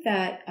think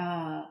that,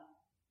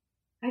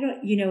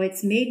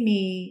 it's made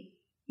me,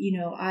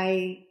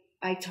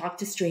 I talk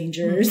to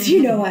strangers,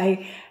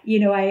 I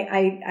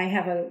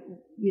have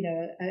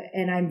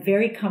and I'm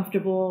very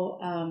comfortable,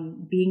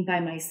 being by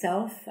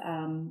myself,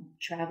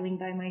 traveling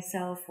by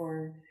myself,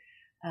 or,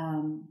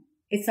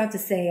 it's not to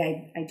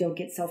say I don't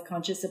get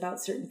self-conscious about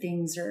certain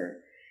things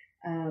or,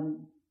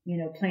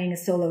 playing a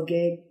solo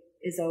gig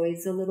is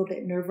always a little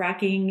bit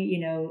nerve-wracking,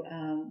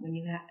 when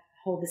you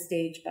hold the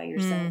stage by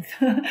yourself.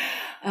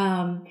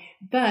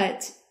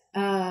 But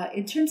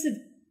in terms of,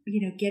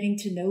 getting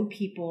to know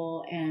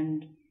people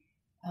and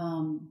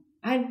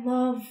I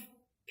love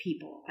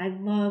people. I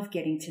love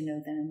getting to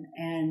know them.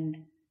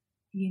 And,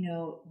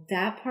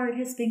 that part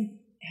has been,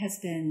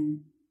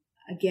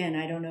 again,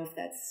 I don't know if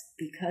that's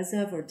because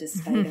of or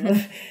despite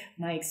of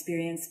my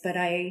experience, but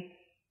I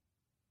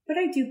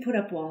do put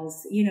up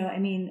walls,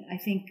 I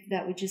think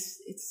that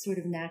it's sort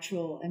of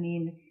natural. I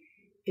mean,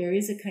 there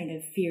is a kind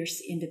of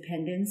fierce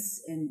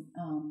independence and,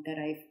 that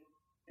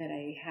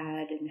I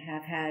had and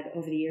have had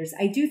over the years.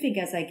 I do think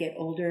as I get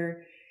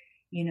older,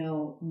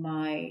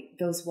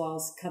 those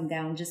walls come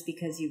down just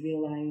because you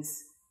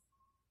realize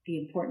the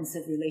importance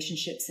of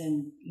relationships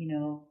and,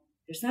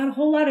 there's not a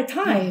whole lot of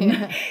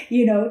time,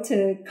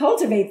 to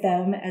cultivate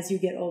them as you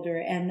get older.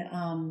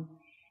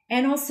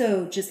 And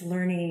also just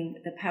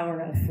learning the power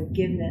of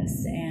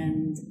forgiveness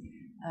and,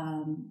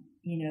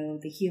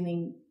 the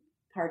healing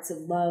parts of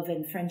love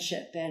and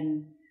friendship.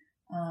 And,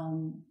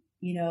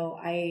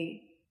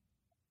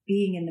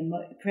 being in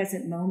the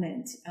present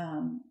moment,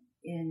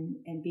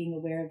 and being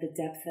aware of the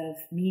depth of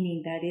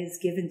meaning that is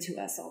given to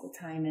us all the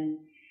time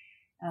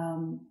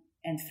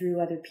and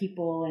through other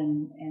people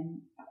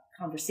and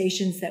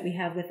conversations that we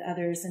have with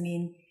others. I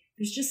mean,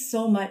 there's just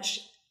so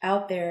much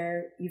out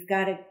there. You've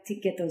got to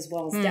get those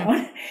walls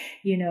down,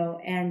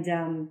 and,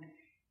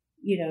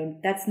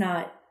 that's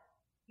not,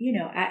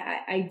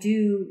 I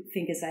do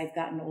think as I've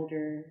gotten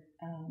older,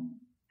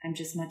 I'm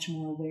just much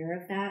more aware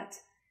of that.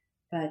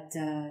 But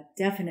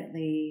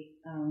definitely,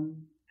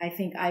 I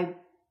think I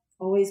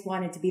always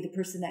wanted to be the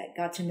person that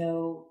got to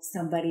know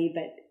somebody,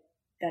 but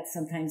that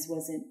sometimes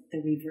wasn't the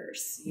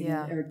reverse,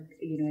 or,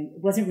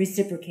 it wasn't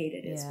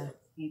reciprocated is what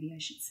maybe I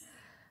should say.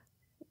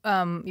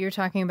 You're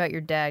talking about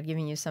your dad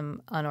giving you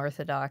some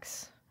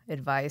unorthodox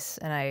advice,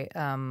 and I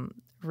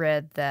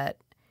read that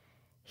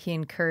he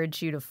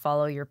encouraged you to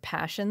follow your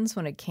passions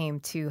when it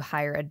came to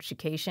higher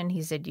education.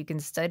 He said you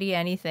can study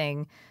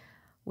anything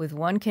with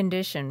one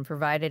condition,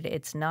 provided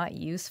it's not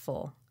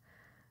useful.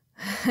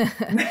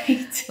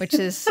 Right. Which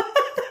is,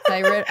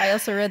 I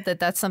also read that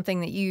that's something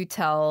that you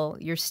tell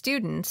your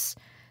students.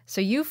 So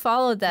you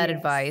followed that Yes.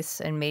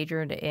 advice and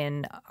majored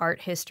in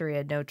art history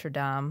at Notre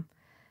Dame.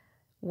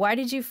 Why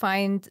did you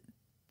find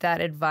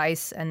that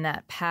advice and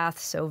that path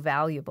so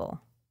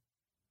valuable?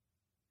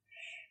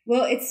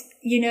 Well, it's,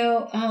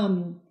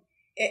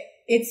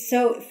 it's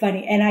so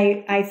funny. And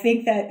I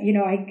think that,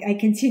 I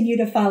continue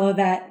to follow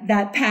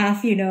that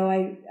path.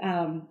 I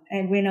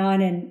went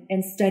on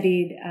and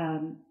studied,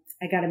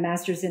 I got a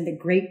master's in the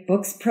Great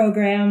Books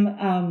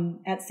program,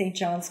 at St.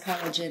 John's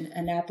College in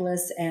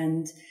Annapolis.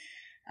 And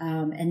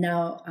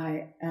now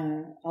I,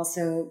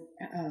 also,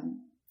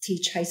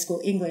 teach high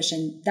school English.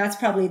 And that's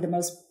probably the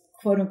most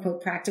quote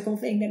unquote practical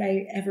thing that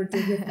I ever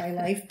did with my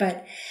life,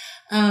 but,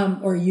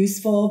 or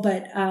useful,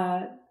 but,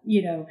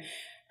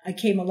 I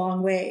came a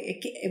long way.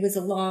 It was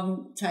a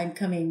long time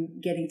coming,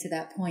 getting to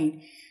that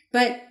point.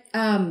 But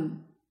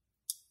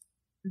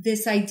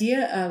this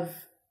idea of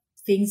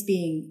things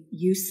being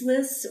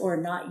useless or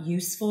not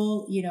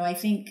useful, I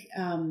think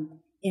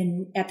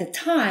at the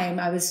time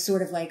I was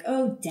sort of like,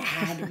 oh,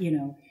 Dad,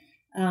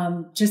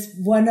 just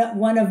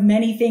one of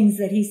many things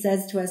that he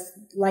says to us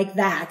like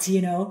that,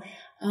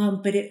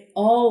 but it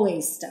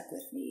always stuck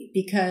with me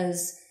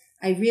because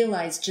I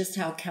realized just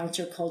how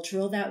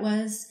countercultural that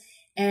was.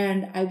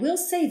 And I will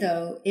say,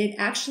 though, it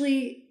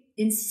actually,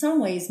 in some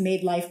ways,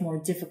 made life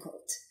more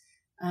difficult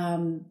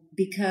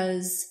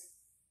because,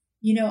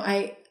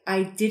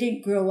 I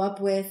didn't grow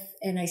up with,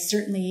 and I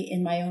certainly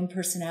in my own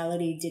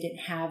personality didn't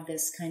have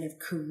this kind of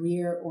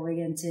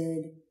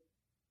career-oriented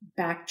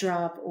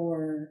backdrop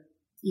or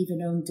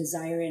even own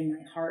desire in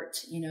my heart.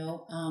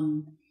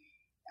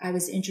 I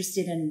was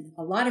interested in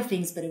a lot of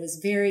things, but it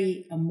was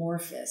very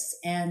amorphous.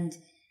 And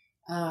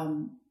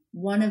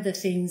one of the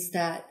things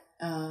that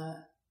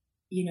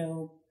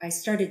I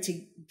started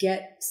to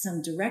get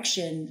some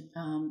direction.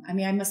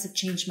 I must have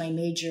changed my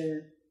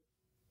major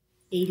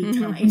 80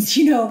 times,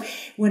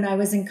 when I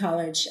was in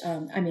college.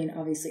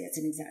 Obviously it's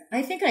an exact,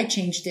 I think I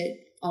changed it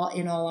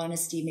in all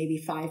honesty, maybe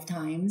 5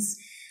 times.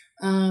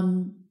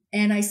 And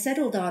I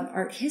settled on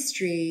art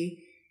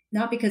history,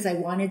 not because I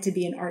wanted to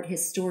be an art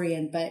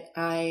historian, but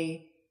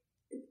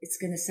it's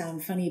going to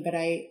sound funny, but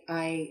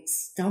I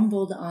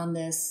stumbled on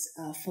this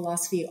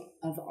philosophy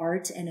of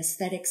art and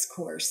aesthetics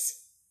course.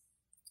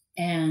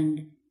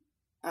 And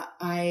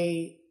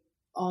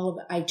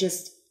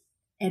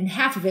and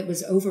half of it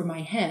was over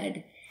my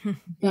head,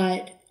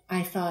 but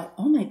I thought,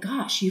 oh my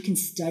gosh, you can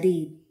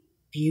study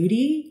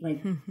beauty.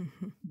 Like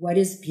what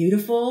is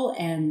beautiful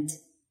and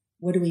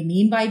what do we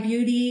mean by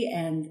beauty?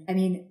 And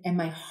and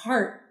my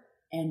heart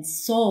and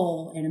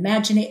soul and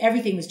imagination,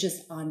 everything was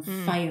just on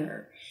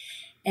fire.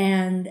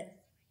 And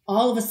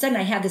all of a sudden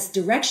I had this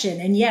direction,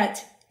 and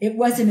yet it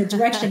wasn't a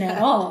direction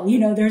at all.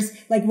 There's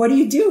like, what do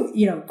you do?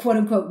 Quote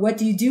unquote, what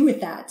do you do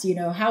with that?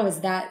 How is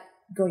that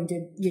going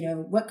to,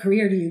 what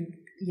career do you,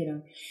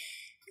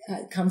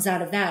 comes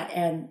out of that?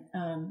 And,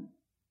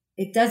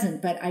 it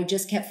doesn't, but I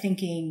just kept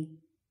thinking,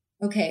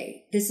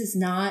 okay, this is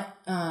not,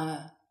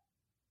 I'm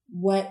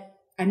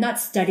not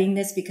studying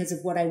this because of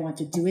what I want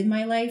to do in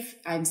my life.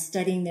 I'm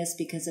studying this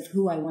because of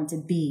who I want to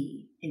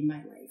be in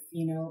my life,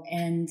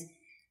 and,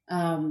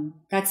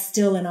 that's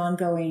still an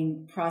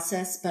ongoing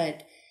process,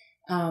 but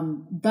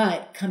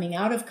coming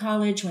out of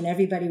college when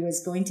everybody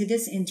was going to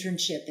this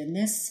internship and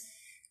this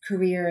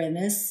career and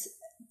this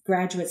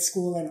graduate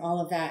school and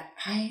all of that,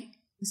 I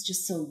was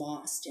just so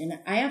lost. And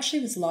I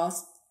actually was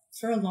lost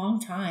for a long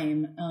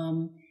time.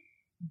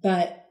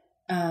 But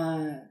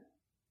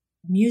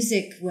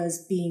music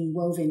was being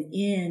woven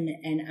in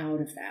and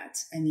out of that.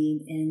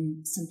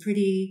 In some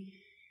pretty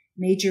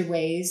major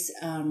ways.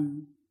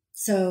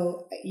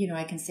 So,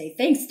 I can say,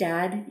 thanks,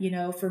 Dad,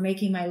 for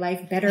making my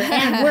life better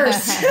and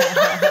worse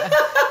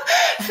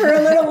for a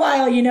little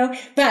while,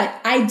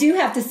 But I do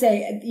have to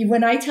say,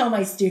 when I tell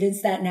my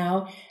students that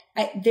now,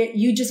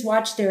 you just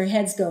watch their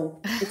heads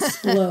go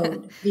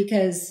explode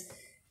because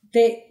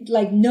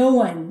no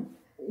one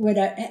would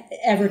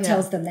ever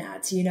tells them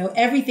that,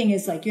 everything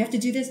is like, you have to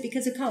do this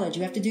because of college.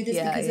 You have to do this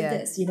because of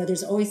this,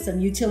 there's always some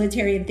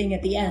utilitarian thing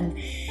at the end.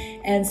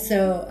 And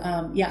so,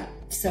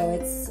 so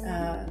it's,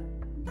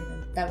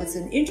 that was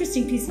an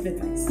interesting piece of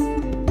advice.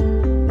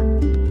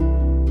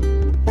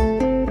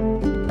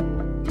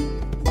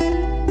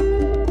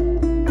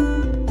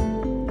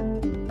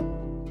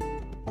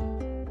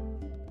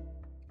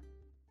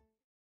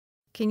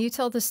 Can you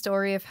tell the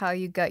story of how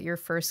you got your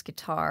first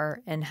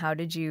guitar and how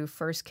did you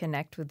first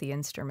connect with the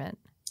instrument?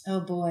 Oh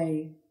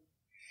boy.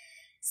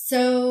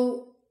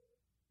 So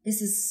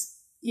this is,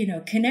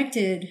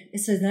 connected.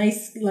 It's a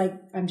nice,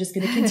 I'm just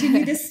going to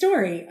continue this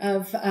story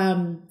of,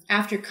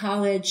 after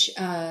college.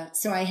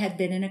 So I had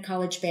been in a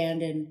college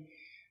band and,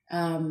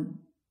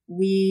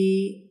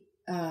 we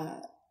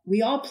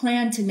all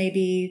planned to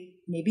maybe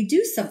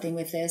do something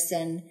with this.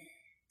 And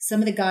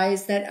some of the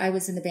guys that I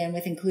was in the band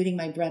with, including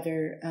my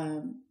brother,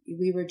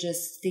 we were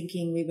just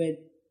thinking we would,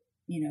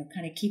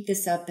 kind of keep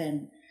this up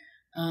and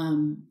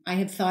I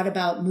had thought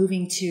about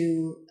moving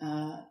to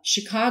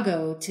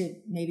Chicago to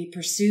maybe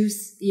pursue,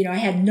 I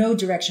had no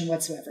direction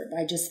whatsoever.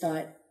 I just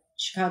thought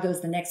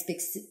Chicago's the next big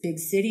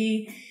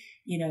city,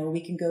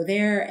 we can go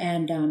there.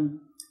 And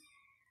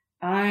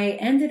I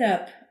ended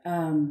up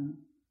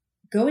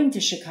going to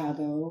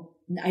Chicago.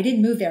 I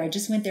didn't move there. I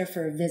just went there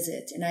for a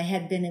visit. And I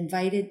had been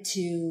invited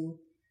to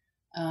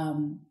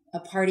a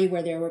party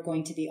where there were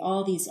going to be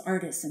all these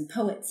artists and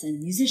poets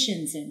and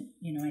musicians. And,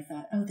 I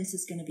thought, oh, this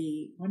is going to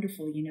be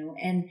wonderful,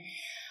 and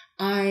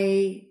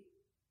I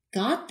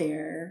got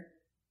there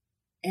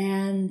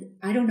and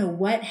I don't know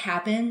what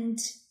happened.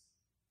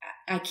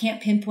 I can't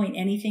pinpoint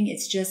anything.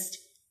 It's just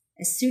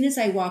as soon as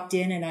I walked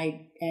in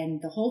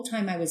and the whole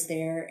time I was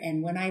there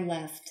and when I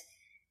left,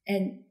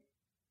 and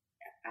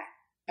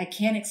I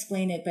can't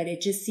explain it, but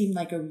it just seemed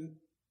like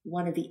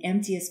one of the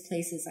emptiest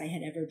places I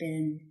had ever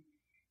been.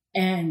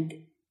 And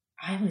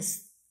I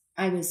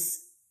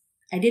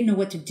didn't know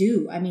what to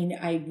do. I mean,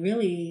 I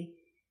really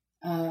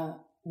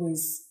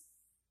was,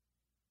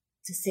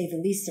 to say the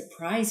least,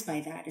 surprised by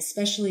that,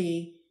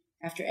 especially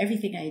after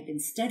everything I had been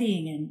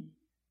studying and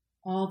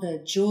all the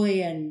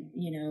joy and,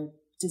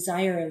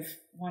 desire of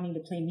wanting to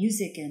play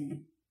music.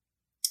 And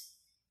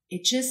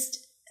it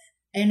just,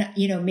 and,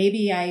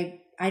 maybe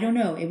I don't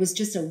know, it was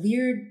just a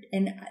weird,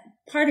 and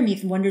part of me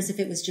wonders if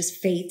it was just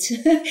fate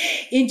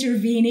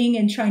intervening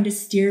and trying to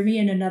steer me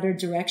in another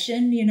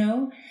direction,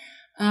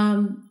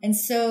 and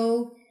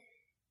so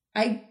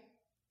I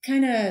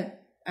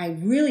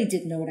really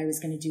didn't know what I was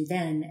going to do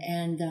then.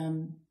 And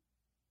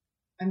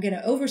I'm going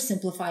to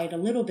oversimplify it a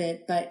little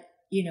bit, but,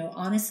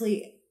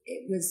 honestly,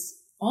 it was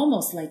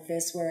almost like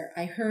this, where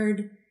I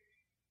heard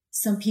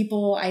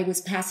I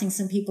was passing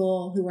some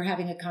people who were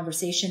having a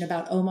conversation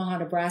about Omaha,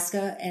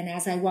 Nebraska. And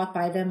as I walked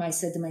by them, I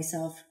said to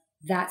myself,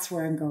 that's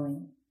where I'm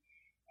going.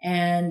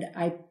 And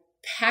I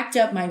packed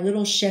up my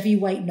little Chevy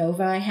White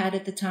Nova I had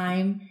at the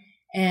time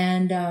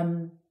and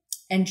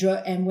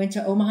went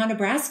to Omaha,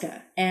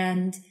 Nebraska.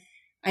 And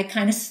I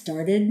kind of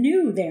started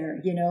new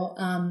there,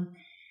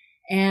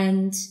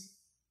 and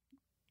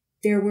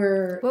there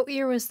were... What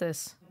year was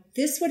this?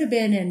 This would have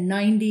been in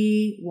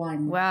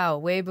 91. Wow,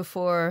 way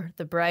before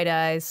the Bright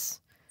Eyes.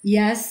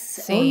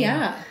 Yes. Scene. Oh,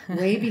 yeah.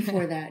 Way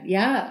before that.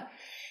 Yeah.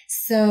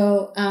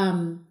 So,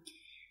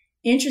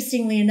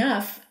 interestingly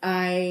enough,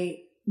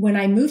 when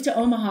I moved to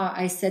Omaha,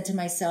 I said to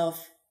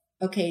myself,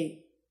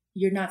 okay,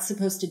 you're not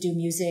supposed to do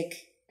music.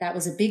 That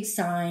was a big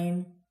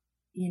sign.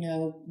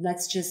 You're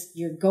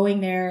going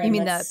there and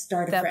let's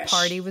start afresh. That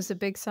party was a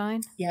big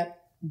sign? Yep.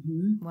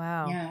 Mm-hmm.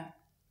 Wow. Yeah.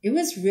 It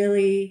was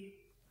really...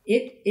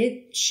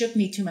 It shook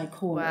me to my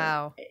core.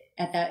 Wow.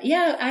 At that.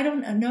 Yeah, I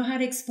don't know how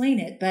to explain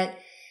it, but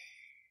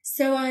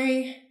so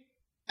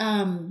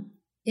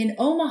in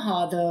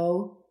Omaha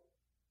though,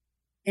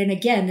 and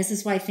again, this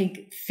is why I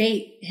think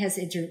fate has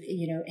had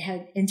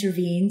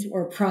intervened,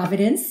 or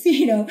providence,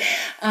 that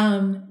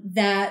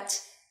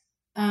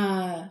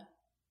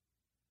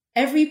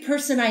every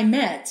person I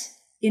met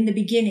in the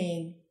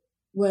beginning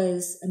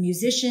was a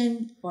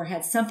musician or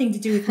had something to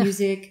do with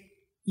music.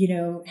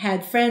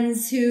 Had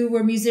friends who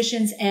were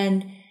musicians.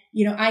 And,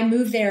 I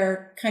moved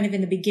there kind of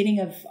in the beginning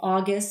of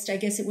August, I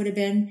guess it would have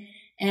been.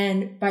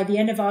 And by the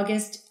end of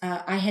August,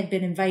 I had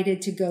been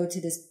invited to go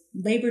to this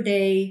Labor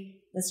Day,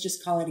 let's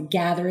just call it a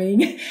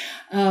gathering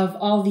of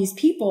all these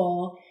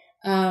people,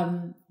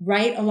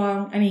 right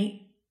along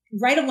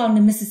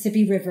the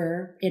Mississippi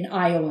River in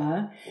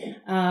Iowa,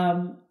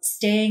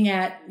 staying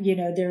at,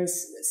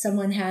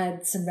 someone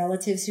had some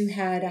relatives who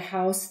had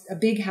a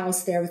big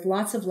house there with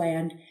lots of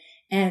land.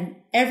 And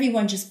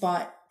everyone just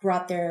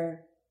brought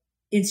their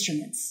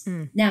instruments.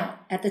 Mm. Now,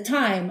 at the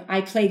time,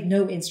 I played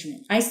no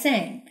instrument. I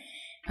sang.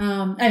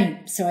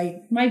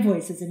 My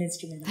voice is an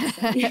instrument.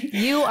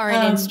 You are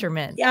an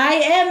instrument. I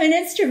am an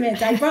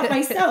instrument. I brought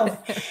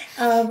myself.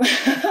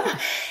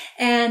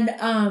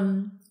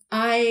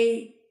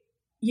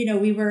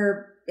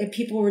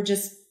 People were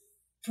just,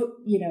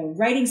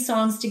 writing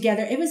songs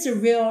together. It was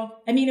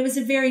it was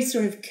a very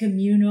sort of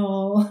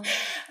communal,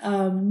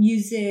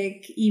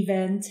 music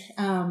event.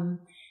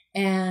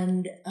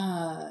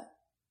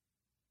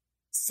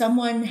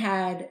 Someone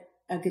had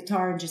a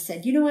guitar and just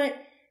said, you know what?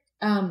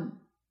 I'm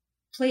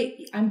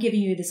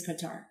giving you this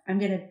guitar. I'm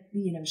going to,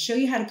 show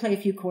you how to play a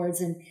few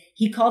chords. And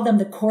he called them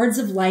the chords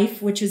of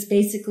life, which was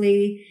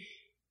basically,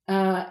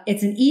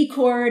 it's an E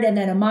chord and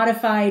then a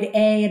modified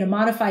A and a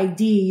modified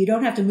D. You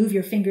don't have to move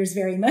your fingers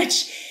very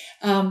much.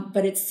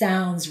 But it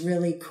sounds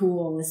really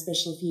cool,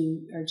 especially if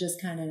you are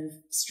just kind of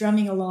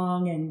strumming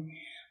along.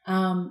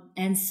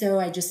 And so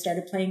I just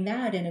started playing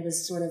that, and it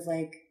was sort of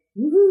like,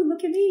 woohoo,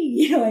 look at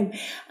me.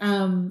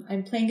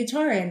 I'm playing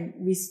guitar, and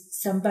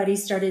somebody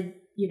started,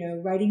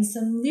 writing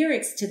some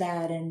lyrics to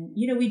that. And,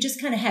 we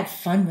just kind of had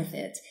fun with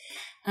it.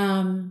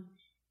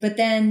 But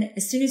then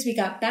as soon as we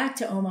got back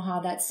to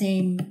Omaha, that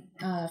same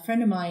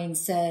friend of mine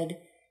said,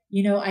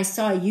 I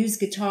saw a used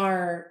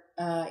guitar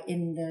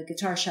in the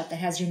guitar shop that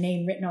has your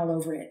name written all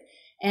over it.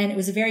 And it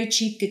was a very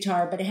cheap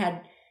guitar, but it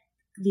had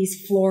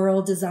these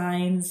floral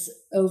designs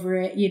over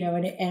it,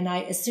 and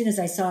I, as soon as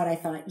I saw it, I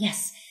thought,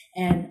 yes,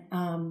 And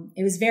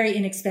it was very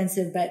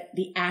inexpensive, but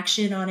the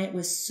action on it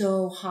was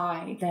so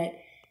high that,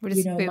 what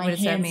does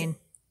that mean?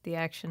 The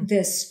action?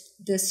 The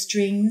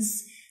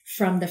strings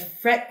from the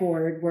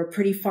fretboard were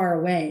pretty far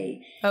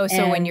away. Oh,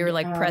 so when you're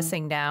like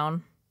pressing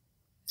down,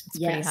 it's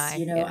pretty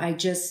high. I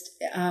just,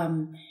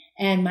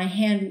 and my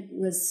hand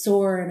was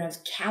sore and I was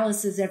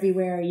calluses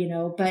everywhere,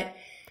 but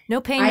no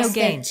pain, no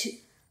gain.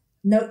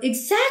 No,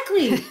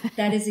 exactly.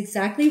 That is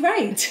exactly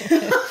right.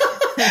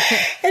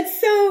 And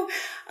so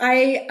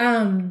I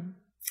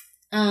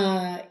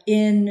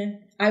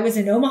was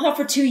in Omaha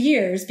for 2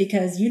 years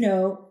because,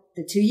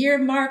 the 2-year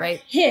mark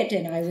hit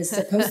and I was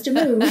supposed to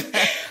move.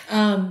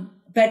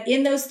 But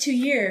in those 2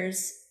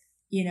 years,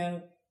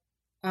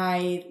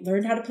 I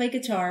learned how to play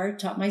guitar,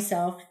 taught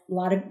myself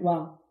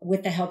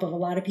with the help of a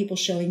lot of people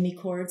showing me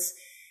chords,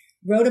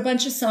 wrote a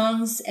bunch of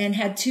songs and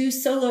had 2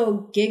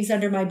 solo gigs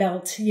under my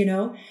belt,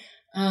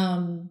 and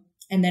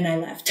then I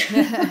left,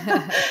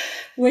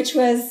 which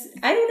was,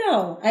 I don't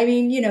know. I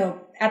mean,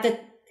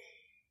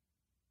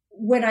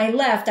 when I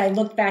left, I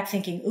looked back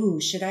thinking,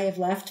 ooh, should I have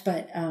left?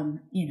 But,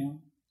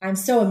 I'm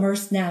so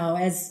immersed now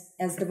as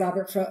the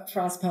Robert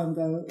Frost poem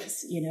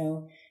goes,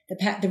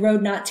 the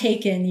road not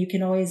taken, you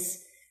can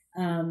always,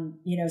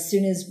 as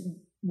soon as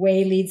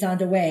way leads on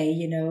to way,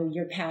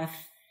 your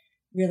path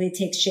really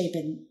takes shape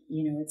and,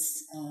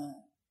 it's,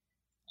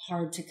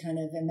 hard to kind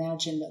of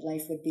imagine what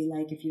life would be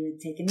like if you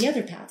had taken the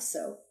other path.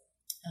 So,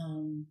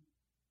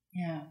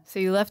 yeah. So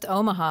you left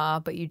Omaha,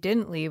 but you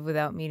didn't leave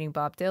without meeting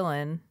Bob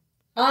Dylan.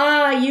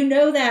 Ah, you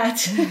know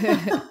that.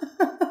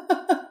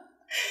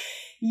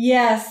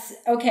 Yes.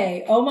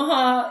 Okay.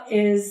 Omaha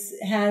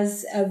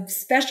has a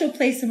special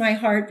place in my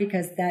heart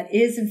because that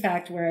is in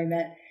fact where I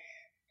met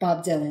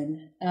Bob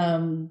Dylan.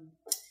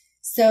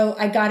 So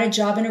I got a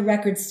job in a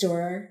record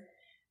store,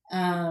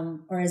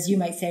 or as you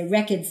might say,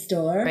 record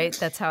store. Right.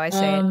 That's how I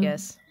say it.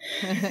 Yes.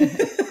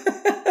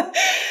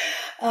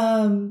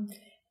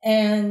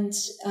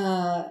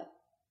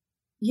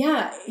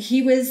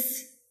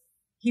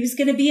 He was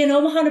going to be in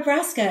Omaha,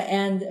 Nebraska.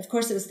 And of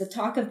course it was the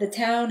talk of the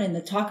town and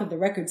the talk of the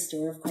record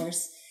store, of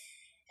course.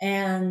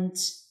 And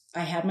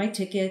I had my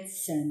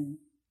tickets and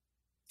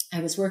I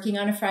was working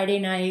on a Friday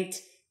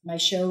night. My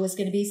show was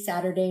going to be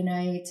Saturday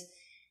night.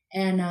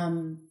 And,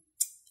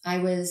 I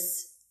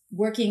was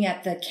working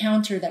at the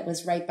counter that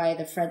was right by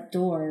the front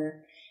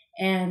door.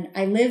 And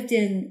I lived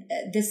in,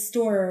 this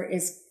store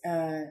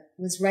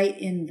was right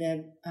in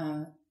the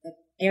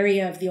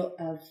area of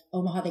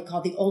Omaha they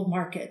call the Old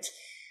Market,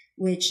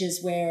 which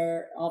is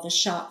where all the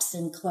shops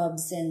and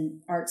clubs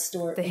and art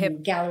store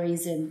and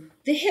galleries and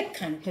the hip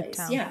kind of place.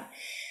 Yeah.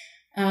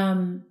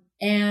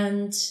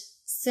 And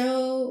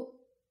so,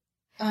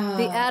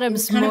 the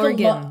Adams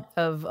Morgan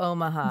of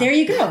Omaha. There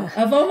you go.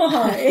 Of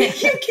Omaha.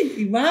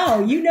 Wow.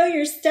 You know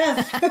your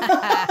stuff.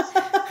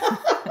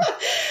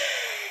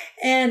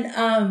 And,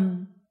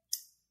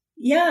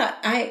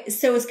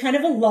 so it was kind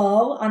of a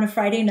lull on a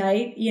Friday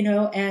night,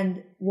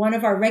 and one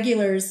of our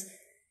regulars,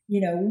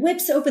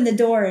 whips open the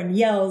door and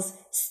yells,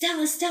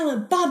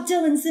 Stella, Bob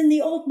Dylan's in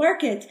the Old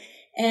Market.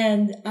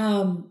 And,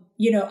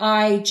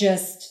 I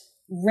just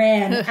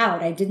ran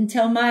out. I didn't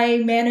tell my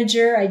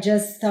manager. I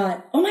just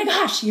thought, oh my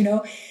gosh,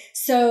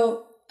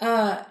 So,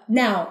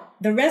 now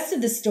the rest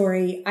of the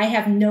story, I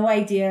have no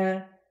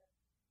idea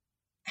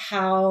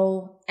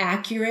how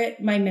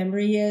accurate my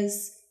memory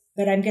is,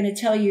 but I'm going to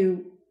tell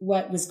you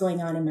what was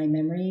going on in my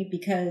memory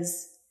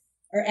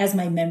as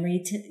my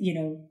memory,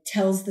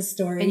 tells the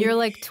story. And you're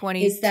like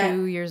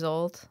 22 years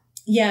old?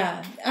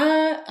 Yeah.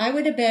 I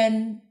would have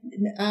been,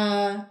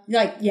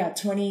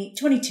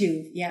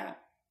 22. Yeah.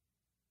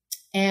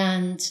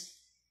 And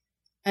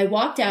I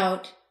walked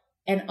out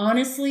and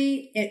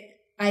honestly,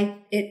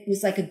 it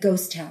was like a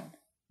ghost town.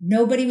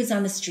 Nobody was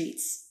on the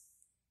streets.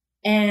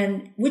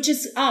 And which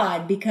is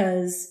odd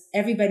because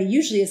everybody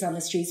usually is on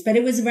the streets, but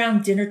it was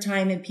around dinner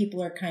time and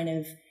people are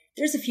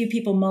there's a few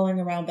people mulling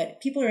around, but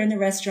people are in the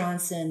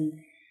restaurants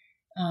and,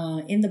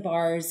 in the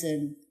bars.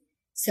 And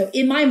so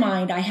in my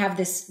mind, I have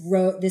this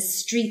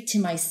street to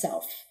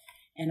myself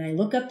and I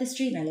look up the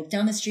street and I look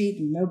down the street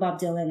and no Bob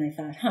Dylan. And I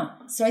thought,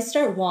 So I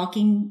start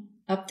walking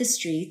up the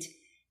street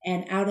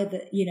and out of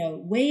the,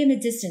 way in the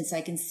distance,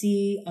 I can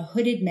see a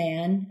hooded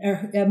man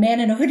or a man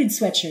in a hooded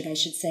sweatshirt, I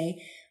should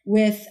say,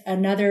 with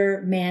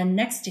another man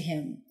next to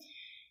him.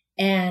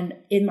 And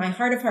in my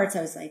heart of hearts,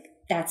 I was like,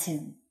 that's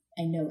him.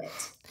 I know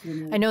it.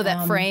 I know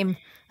that frame.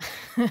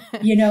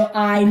 I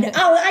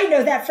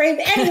know that frame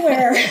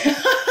anywhere.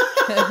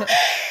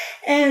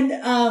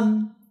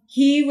 And,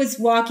 he was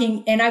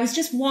walking and I was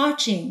just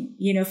watching,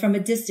 from a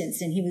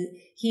distance. And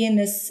he and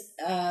this,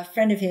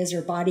 friend of his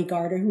or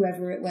bodyguard or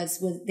whoever it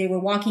was, they were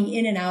walking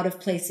in and out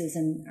of places.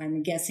 And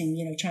I'm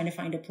guessing, trying to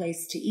find a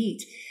place to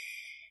eat.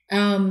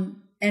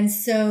 And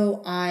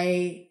so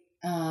I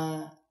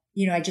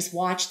just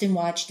watched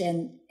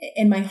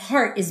and my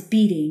heart is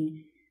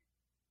beating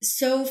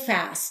so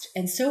fast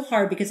and so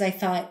hard because I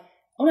thought,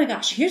 oh my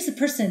gosh, here's the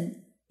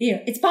person,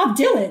 it's Bob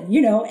Dylan,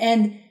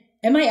 and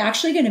am I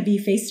actually going to be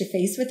face to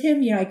face with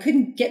him? I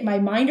couldn't get my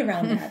mind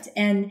around that.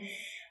 And,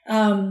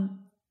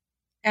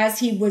 as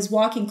he was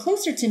walking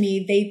closer to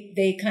me,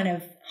 they kind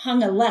of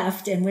hung a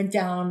left and went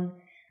down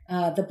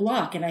the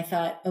block. And I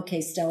thought,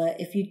 okay, Stella,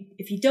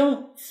 if you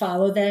don't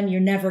follow them, you're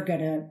never going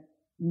to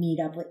meet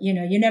up with,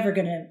 you're never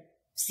going to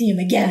see him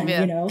again,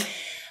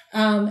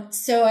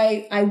 So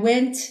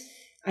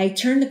I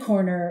turned the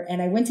corner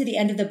and I went to the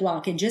end of the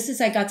block. And just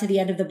as I got to the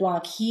end of the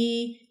block,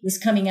 he was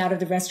coming out of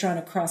the restaurant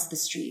across the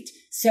street.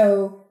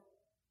 So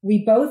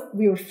we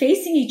were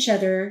facing each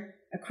other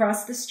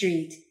across the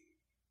street,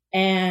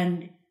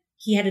 and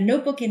he had a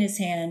notebook in his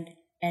hand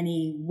and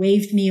he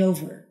waved me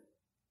over.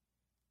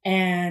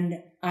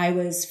 And I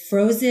was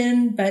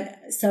frozen, but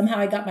somehow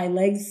I got my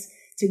legs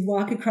to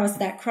walk across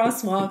that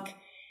crosswalk.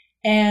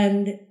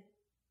 And,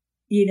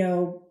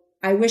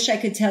 I wish I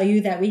could tell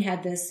you that we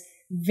had this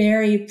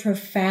very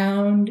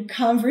profound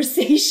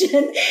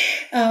conversation.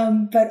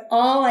 But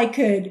all I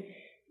could,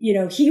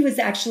 he was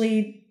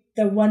actually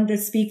the one to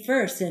speak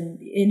first, and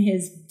in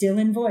his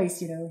Dylan voice,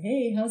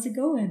 hey, how's it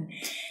going?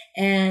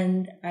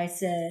 And I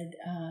said,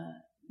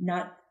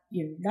 not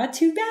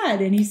too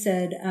bad. And he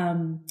said,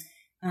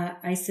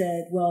 I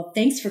said, well,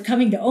 thanks for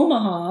coming to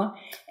Omaha.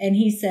 And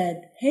he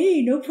said,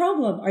 hey, no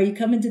problem. Are you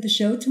coming to the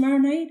show tomorrow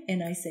night?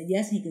 And I said,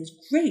 yes. And he goes,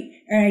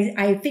 great. And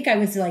I think I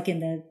was like in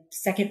the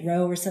second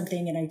row or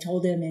something. And I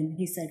told him, and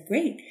he said,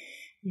 great,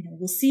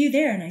 we'll see you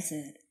there. And I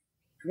said,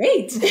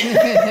 great.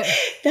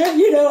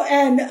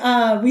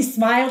 And we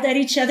smiled at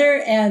each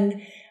other,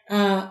 and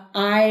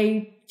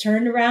I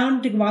turned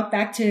around to walk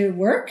back to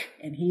work,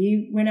 and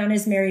he went on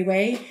his merry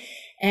way.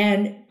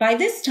 And by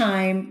this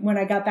time, when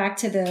I got back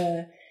to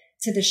the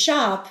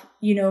shop,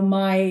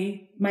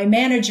 my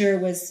manager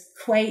was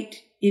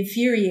quite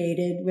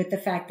infuriated with the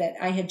fact that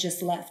I had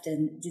just left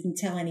and didn't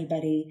tell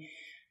anybody.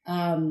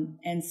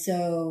 And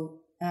so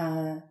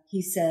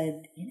he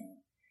said,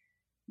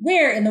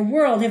 where in the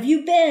world have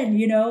you been?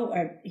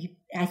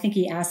 I think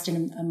he asked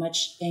in a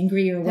much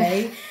angrier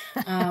way.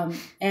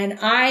 And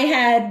I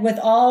had, with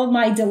all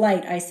my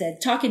delight, I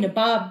said, talking to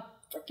Bob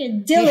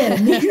freaking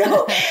Dylan,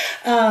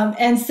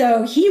 and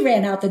so he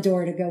ran out the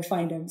door to go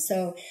find him.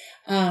 So,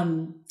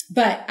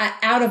 but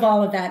out of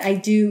all of that,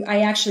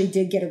 I actually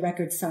did get a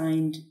record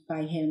signed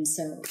by him.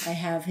 So I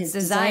have his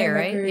Desire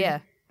right? record. Yeah.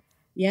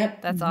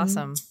 Yep. That's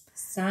awesome.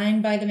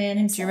 Signed by the man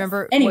himself. Do you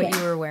remember what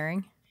you were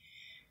wearing?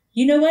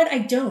 You know what? I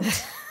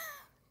don't.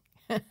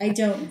 I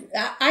don't.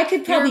 I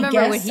could probably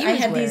guess. What he was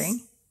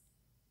wearing.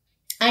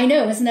 I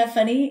know. Isn't that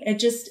funny? It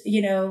just,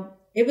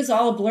 it was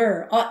all a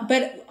blur.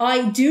 But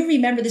I do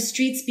remember the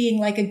streets being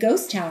like a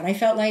ghost town. I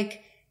felt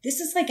like this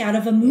is like out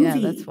of a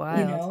movie. Yeah, that's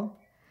wild.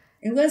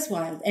 It was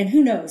wild. And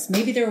who knows?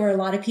 Maybe there were a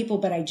lot of people,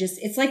 but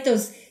it's like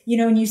those,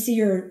 when you see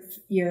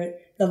the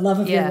love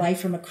of your life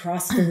from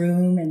across the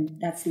room, and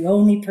that's the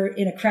only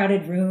in a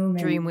crowded room.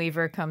 And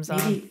Dreamweaver comes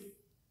on.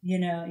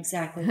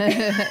 Exactly.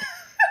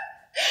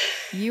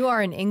 You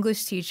are an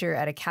English teacher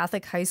at a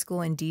Catholic high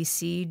school in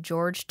D.C.,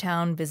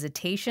 Georgetown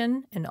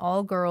Visitation, an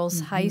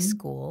all-girls high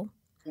school.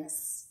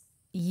 Yes.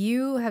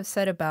 You have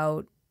said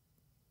about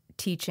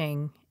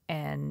teaching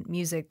and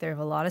music, there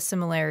are a lot of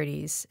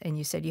similarities. And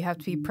you said you have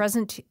to be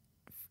present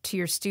to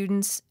your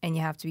students, and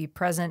you have to be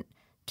present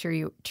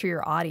to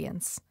your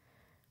audience,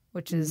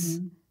 which is,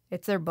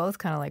 they're both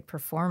kind of like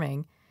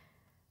performing.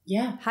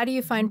 Yeah. How do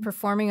you find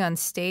performing on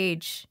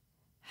stage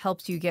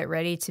helps you get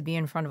ready to be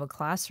in front of a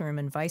classroom,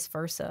 and vice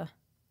versa?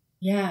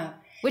 Yeah.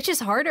 Which is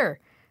harder?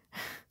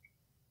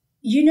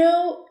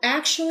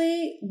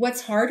 Actually,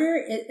 what's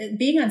harder,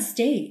 being on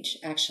stage,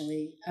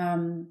 actually.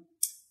 I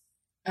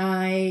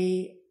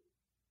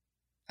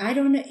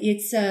don't know.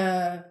 It's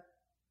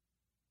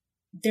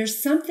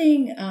there's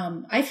something,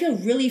 I feel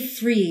really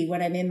free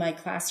when I'm in my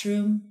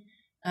classroom.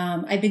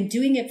 I've been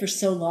doing it for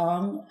so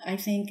long, I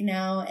think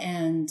now.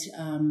 And,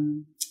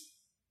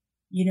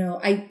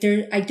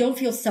 I don't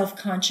feel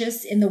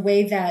self-conscious in the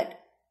way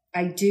that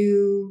I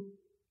do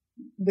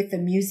with the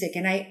music.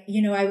 And I've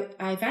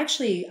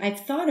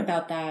thought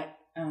about that,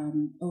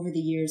 over the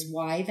years,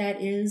 why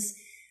that is.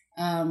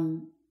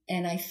 And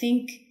I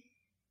think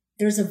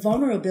there's a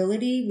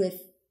vulnerability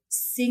with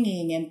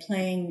singing and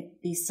playing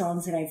these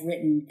songs that I've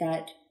written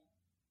that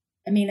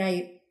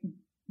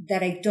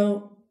I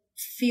don't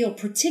feel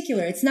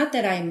particular. It's not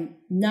that I'm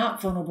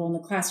not vulnerable in the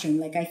classroom.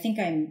 Like, I think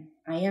I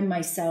am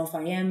myself.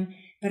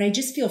 But I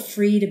just feel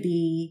free to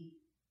be,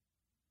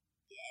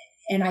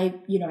 and I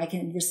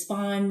can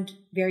respond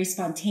very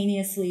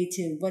spontaneously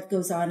to what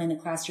goes on in the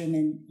classroom.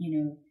 And,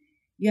 you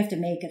have to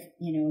make a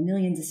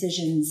million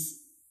decisions,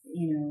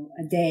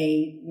 a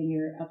day when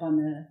you're up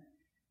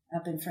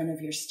in front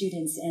of your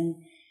students.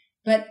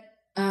 But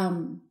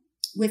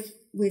with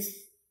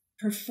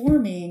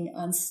performing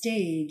on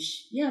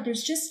stage,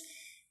 there's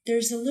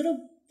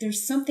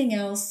something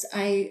else.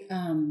 I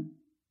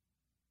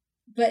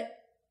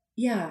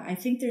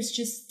think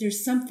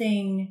there's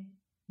something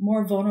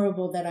more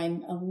vulnerable that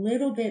I'm a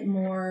little bit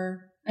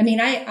more,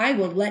 I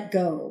will let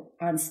go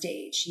on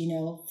stage,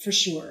 for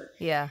sure.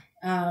 Yeah.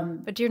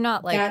 But you're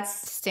not like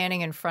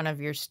standing in front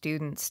of your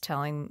students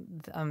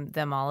telling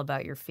them all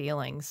about your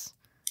feelings.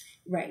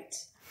 Right.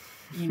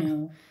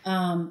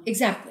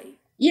 Exactly.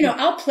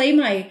 I'll play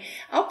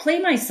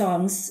my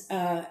songs,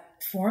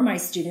 for my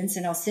students,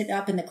 and I'll sit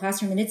up in the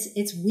classroom, and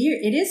it's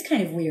weird. It is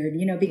kind of weird,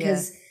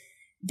 because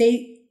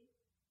they,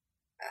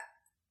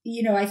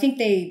 I think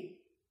they,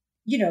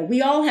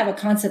 we all have a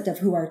concept of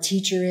who our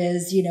teacher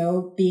is,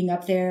 being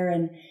up there.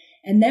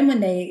 And then when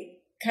they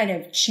kind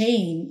of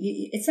change,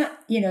 it's not,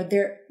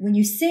 when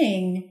you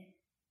sing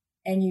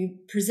and you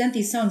present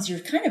these songs, you're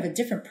kind of a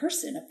different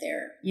person up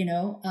there,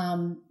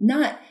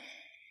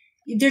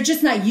 they're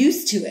just not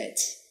used to it.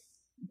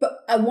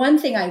 But one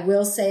thing I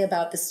will say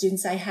about the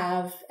students I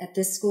have at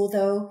this school,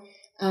 though,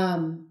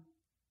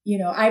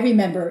 I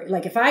remember,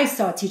 like, if I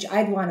saw a teacher,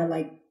 I'd want to,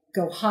 like,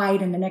 go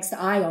hide in the next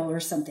aisle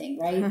or something,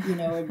 right?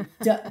 Or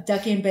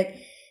duck in. But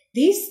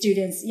these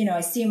students,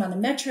 I see them on the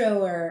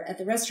metro or at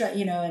the restaurant,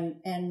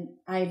 and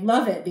I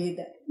love it. Be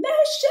the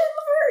Miss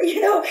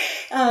Schindler,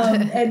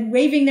 and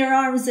waving their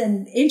arms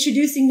and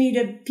introducing me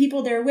to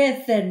people they're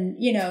with. And,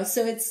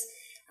 so it's,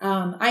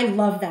 I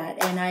love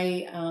that. And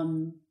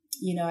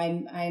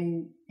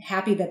I'm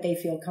happy that they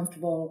feel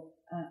comfortable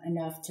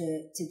enough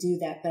to do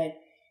that. But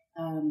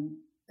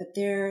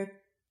they're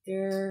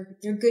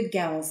good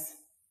gals.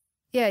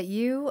 Yeah,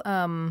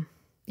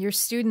 your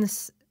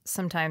students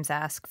sometimes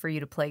ask for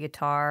you to play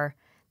guitar.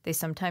 They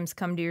sometimes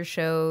come to your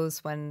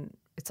shows when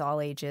it's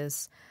all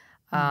ages.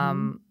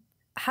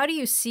 How do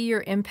you see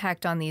your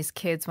impact on these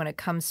kids when it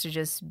comes to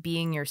just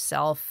being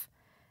yourself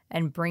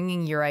and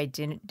bringing your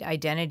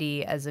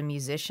identity as a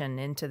musician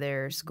into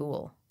their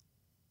school?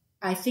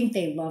 I think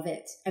they love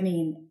it.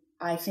 And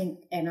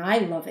I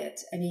love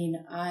it.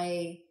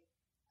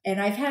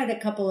 I've had a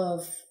couple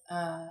of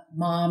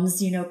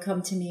moms,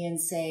 come to me and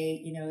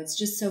say,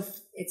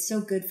 it's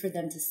so good for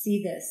them to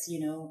see this,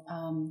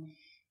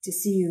 to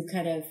see you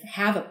kind of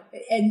have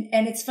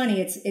and it's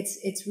funny.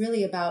 It's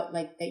really about,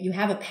 like, that you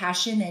have a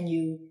passion and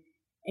you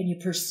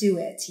pursue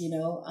it,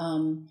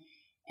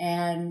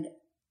 and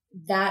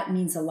that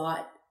means a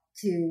lot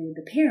to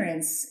the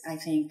parents, I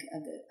think,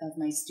 of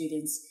my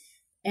students.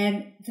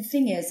 And the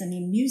thing is,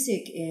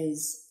 music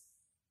is,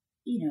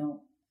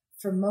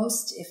 for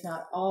most, if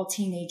not all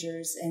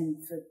teenagers, and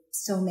for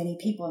so many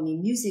people,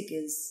 music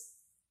is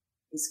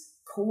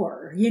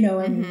core,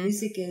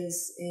 music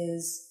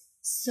is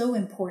so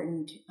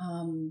important.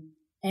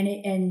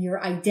 And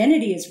your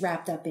identity is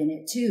wrapped up in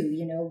it too,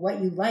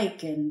 what you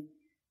like and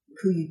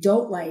who you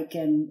don't like,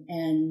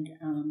 and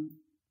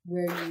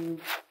where you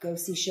go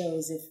see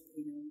shows, if,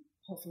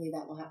 hopefully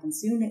that will happen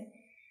soon.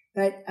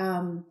 But,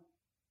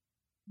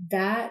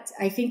 that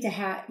I think to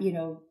have,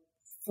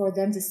 for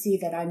them to see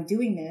that I'm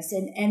doing this,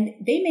 and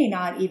they may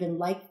not even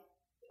like,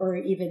 or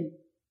even,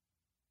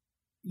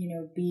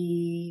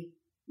 be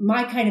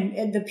my kind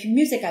of, the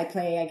music I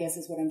play, I guess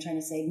is what I'm trying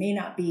to say, may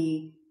not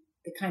be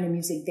the kind of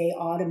music they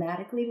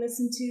automatically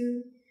listen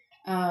to.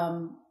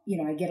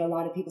 I get a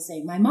lot of people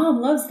saying, my mom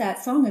loves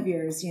that song of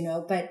yours,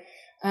 but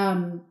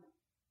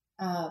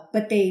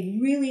they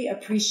really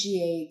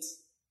appreciate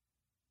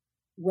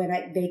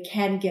when they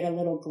can get a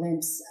little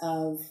glimpse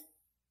of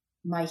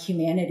my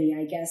humanity,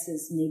 I guess,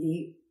 is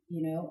maybe,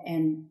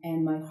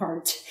 and my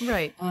heart,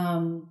 right.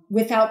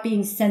 Without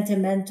being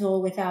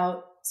sentimental,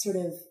 without sort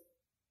of,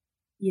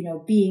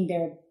 being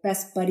their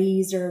best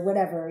buddies or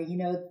whatever,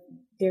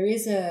 there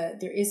is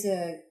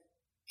a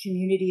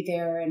community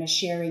there and a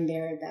sharing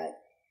there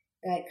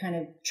that kind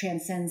of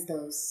transcends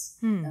those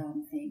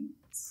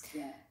things.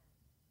 Yeah.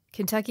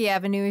 Kentucky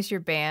Avenue is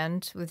your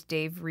band with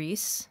Dave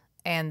Reese,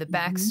 and the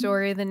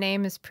backstory of the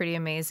name is pretty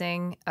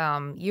amazing.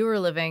 You were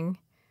living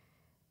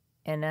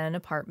in an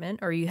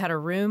apartment, or you had a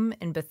room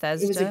in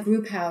Bethesda? It was a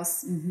group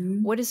house.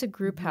 What is a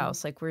group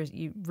house? Like, were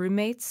you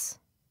roommates?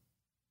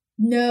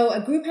 No,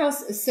 a group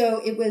house. So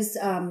it was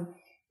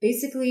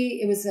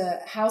basically, it was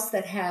a house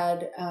that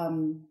had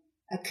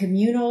a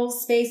communal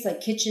space,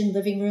 like kitchen,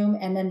 living room,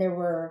 and then there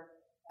were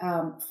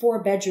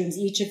 4 bedrooms.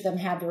 Each of them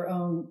had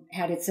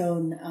its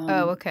own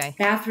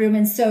bathroom.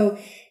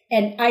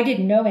 And I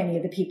didn't know any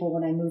of the people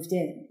when I moved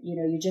in.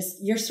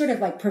 You're sort of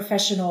like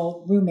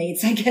professional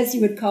roommates, I guess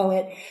you would call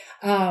it.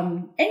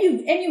 And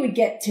you would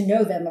get to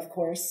know them, of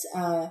course.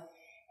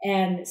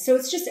 And so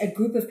it's just a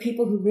group of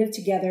people who live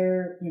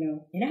together,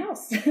 in a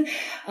house.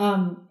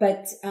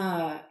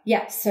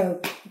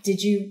 So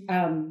did you,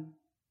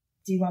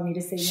 do you want me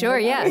to say more? Sure,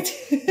 yeah.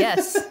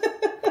 Yes.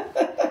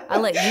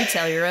 I'll let you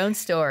tell your own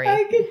story.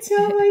 I could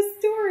tell my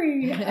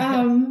story.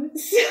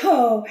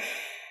 So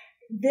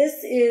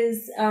this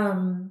is,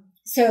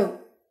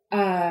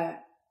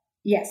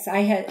 yes,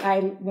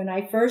 when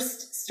I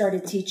first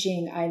started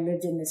teaching, I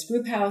lived in this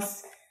group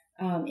house,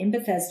 in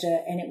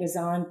Bethesda, and it was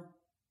on,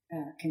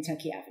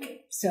 Kentucky Avenue.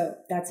 So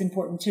that's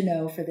important to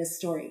know for this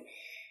story.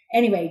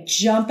 Anyway,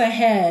 jump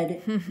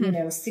ahead,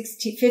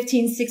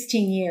 15,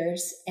 16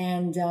 years.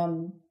 And,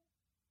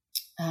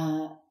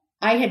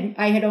 I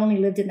had only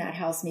lived in that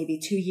house maybe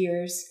 2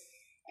 years,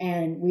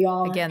 and we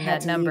all had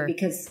that to number leave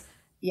because,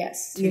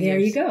 yes, there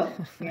you go.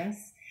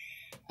 Yes.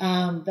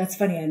 That's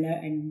funny. I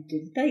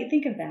didn't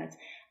think of that.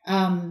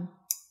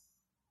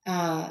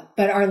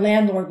 But our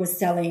landlord was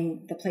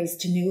selling the place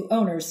to new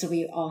owners, so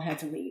we all had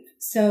to leave.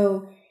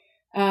 So,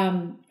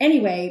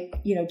 Anyway,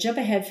 jump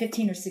ahead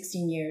 15 or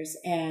 16 years,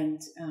 and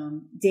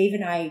Dave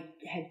and I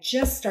had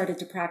just started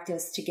to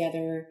practice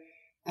together,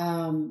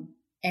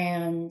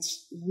 and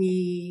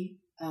we,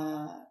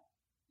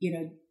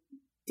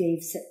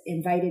 Dave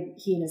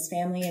he and his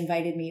family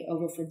invited me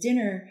over for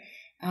dinner,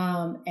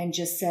 and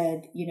just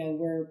said,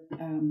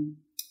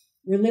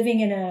 we're living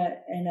in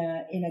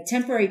a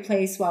temporary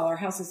place while our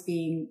house is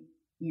being,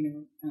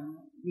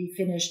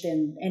 refinished.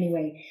 And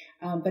anyway,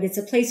 but it's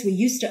a place we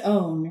used to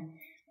own.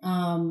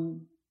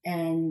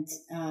 It's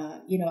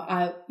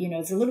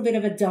a little bit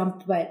of a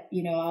dump, but,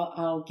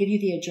 I'll give you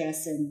the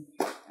address, and,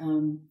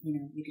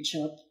 you can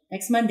show up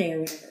next Monday or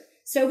whatever.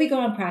 So we go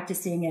on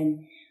practicing,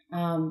 and,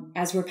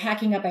 as we're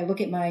packing up, I look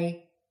at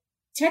my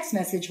text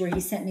message where he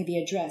sent me the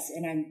address,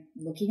 and I'm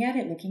looking at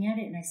it.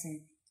 And I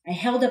said, I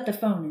held up the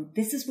phone, and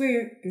this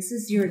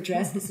is your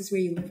address. This is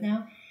where you live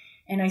now.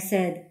 And I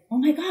said, oh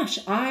my gosh,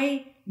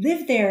 I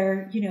lived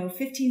there,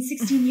 15,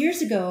 16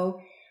 years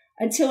ago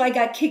until I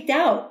got kicked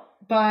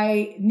out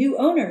by new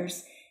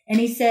owners. And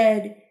he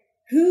said,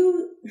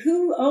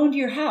 who owned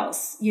your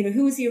house?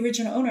 Who was the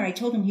original owner? I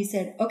told him. He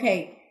said,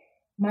 okay,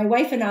 my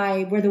wife and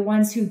I were the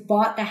ones who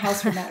bought the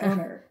house from that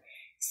owner.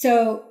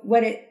 So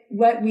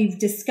what we've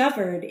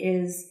discovered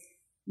is,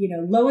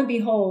 lo and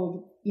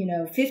behold,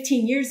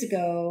 15 years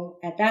ago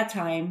at that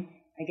time,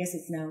 I guess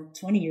it's now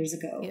 20 years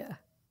ago,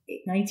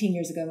 19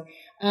 years ago,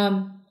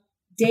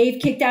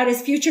 Dave kicked out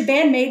his future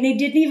bandmate, and he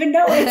didn't even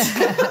know it.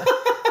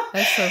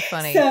 That's so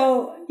funny.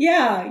 So,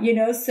 yeah,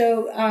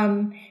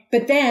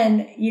 but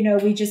then,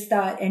 we just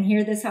thought, and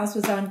here this house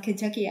was on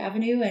Kentucky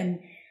Avenue, and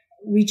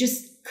we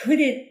just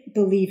couldn't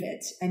believe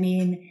it. I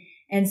mean,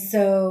 and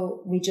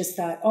so we just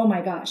thought, oh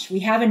my gosh, we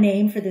have a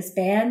name for this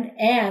band,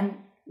 and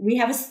we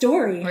have a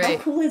story. Right.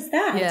 How cool is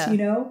that? Yeah.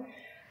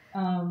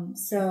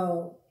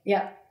 So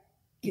yeah,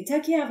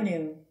 Kentucky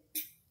Avenue.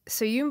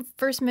 So you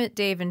first met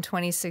Dave in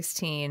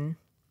 2016,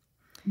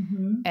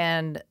 mm-hmm.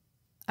 and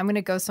I'm going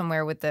to go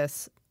somewhere with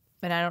this,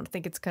 and I don't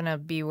think it's going to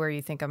be where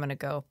you think I'm going to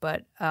go,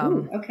 but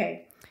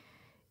okay.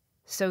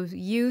 So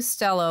you,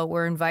 Stella,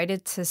 were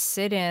invited to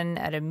sit in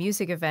at a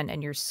music event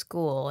in your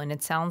school, and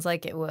it sounds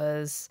like it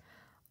was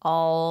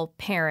all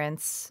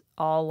parents,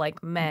 all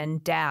like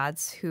men,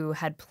 dads who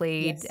had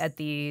played at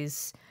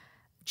these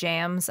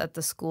jams at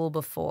the school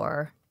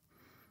before.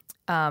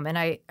 And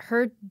I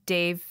heard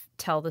Dave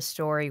tell the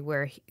story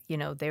where,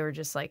 they were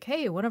just like,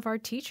 hey, one of our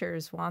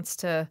teachers wants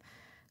to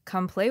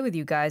come play with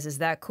you guys. Is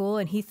that cool?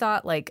 And he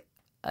thought like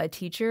a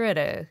teacher at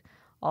a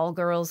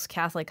all-girls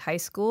Catholic high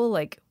school,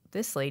 like,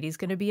 this lady's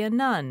going to be a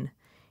nun,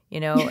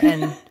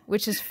 and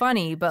which is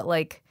funny, but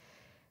like,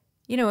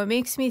 it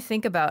makes me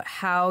think about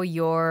how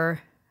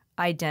your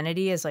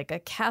identity as like a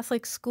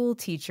Catholic school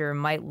teacher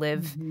might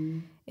live mm-hmm.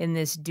 in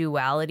this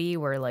duality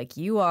where like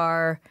you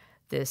are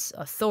this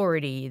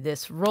authority,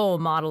 this role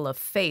model of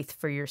faith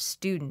for your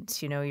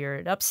students, you're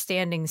an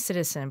upstanding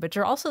citizen, but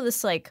you're also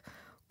this like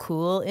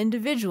cool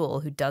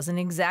individual who doesn't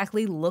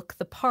exactly look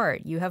the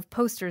part. You have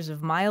posters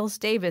of Miles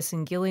Davis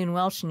and Gillian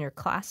Welch in your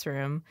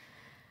classroom.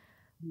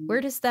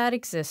 Where does that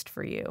exist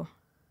for you?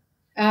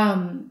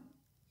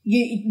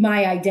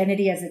 My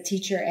identity as a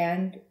teacher,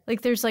 and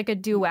like there's like a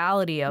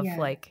duality of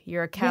like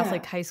you're a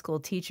Catholic high school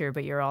teacher,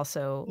 but you're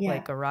also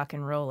like a rock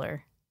and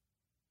roller.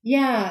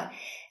 Yeah.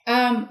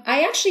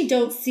 I actually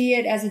don't see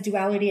it as a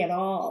duality at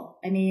all.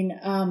 I mean,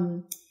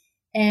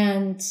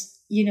 and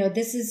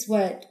this is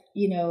what,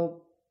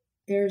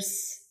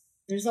 there's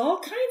all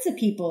kinds of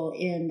people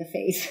in the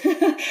faith.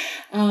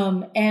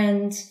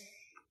 And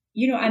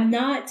I'm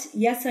not,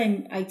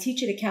 I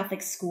teach at a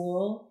Catholic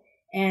school,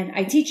 and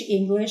I teach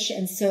English.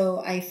 And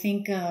so I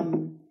think,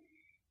 I'm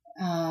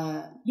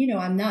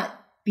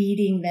not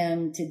beating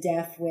them to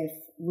death with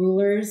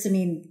rulers. I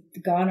mean,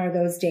 gone are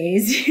those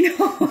days,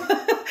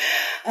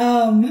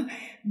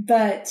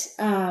 but,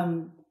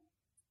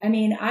 I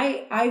mean,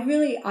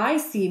 I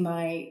see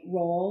my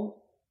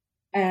role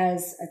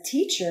as a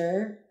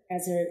teacher,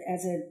 as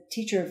a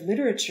teacher of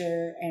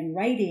literature and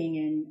writing,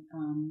 and,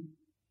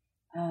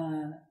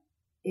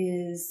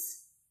 is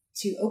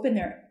to open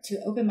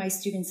my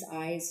students'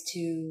 eyes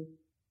to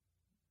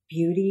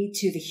beauty,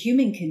 to the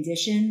human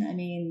condition. I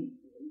mean,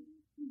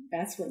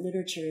 that's what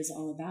literature is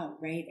all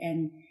about, right?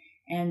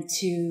 And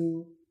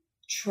to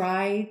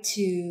try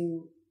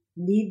to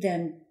lead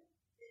them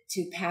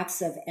to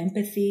paths of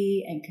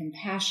empathy and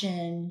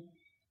compassion.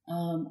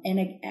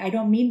 And I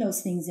don't mean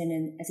those things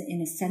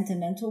in a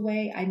sentimental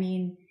way. I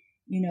mean,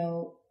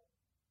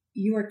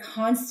 you are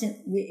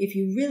constantly, if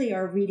you really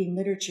are reading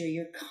literature,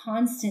 you're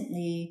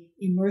constantly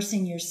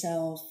immersing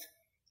yourself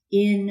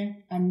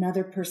in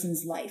another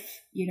person's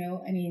life,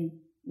 I mean,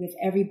 with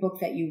every book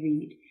that you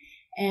read.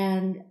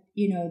 And,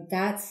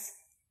 that's,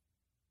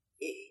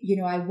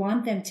 I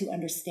want them to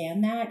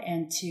understand that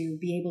and to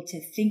be able to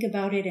think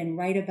about it and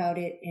write about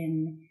it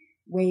in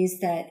ways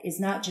that is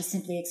not just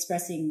simply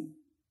expressing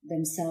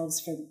themselves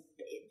for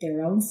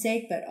their own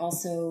sake, but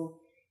also,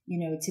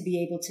 to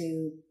be able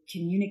to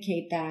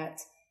communicate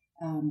that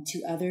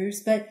to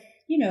others. But,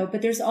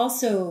 but there's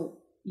also,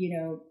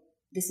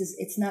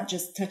 it's not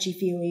just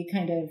touchy-feely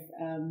kind of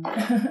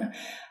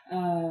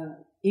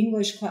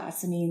English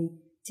class. I mean,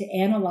 to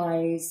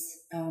analyze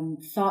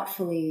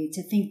thoughtfully,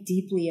 to think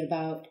deeply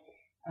about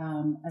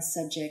a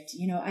subject.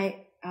 You know,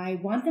 I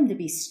want them to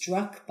be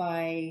struck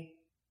by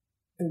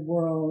the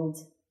world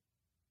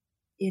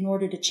in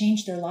order to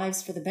change their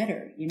lives for the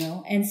better, you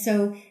know? And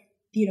so,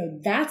 you know,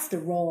 that's the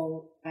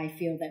role I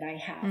feel that I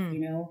have,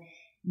 you know,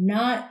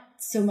 not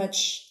so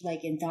much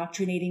like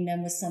indoctrinating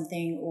them with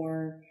something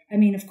or, I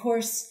mean, of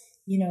course,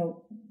 you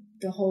know,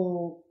 the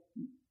whole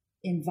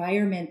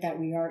environment that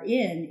we are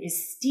in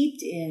is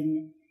steeped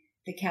in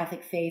the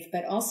Catholic faith,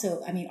 but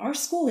also, I mean, our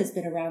school has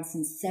been around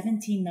since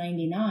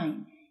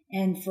 1799.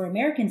 And for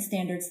American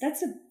standards,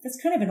 that's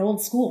kind of an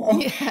old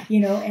school, you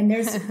know, and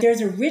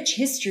there's a rich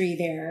history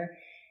there.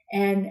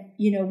 And,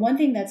 you know, one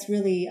thing that's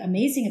really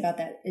amazing about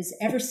that is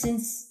ever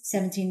since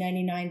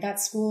 1799, that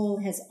school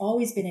has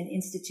always been an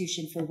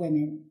institution for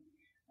women.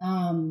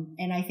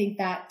 And I think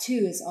that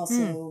too is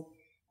also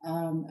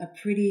a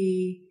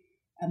pretty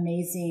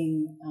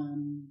amazing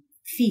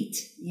feat,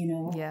 you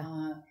know.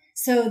 Yeah.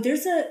 So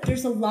there's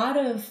a lot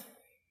of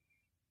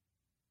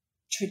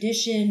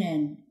tradition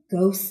and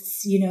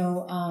ghosts, you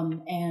know,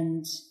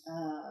 and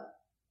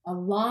a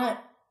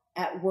lot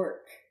at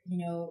work,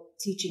 you know,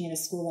 teaching in a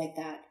school like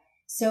that.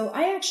 So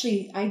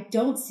I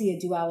don't see a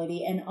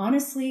duality. And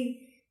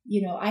honestly,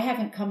 you know, I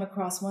haven't come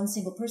across one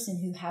single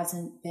person who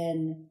hasn't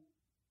been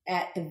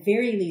at the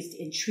very least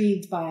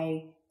intrigued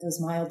by those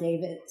Miles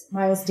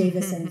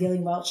Davis and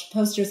Gillian Welch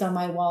posters on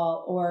my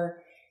wall.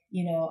 Or,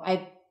 you know,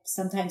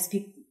 sometimes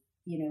people,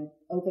 you know,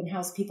 open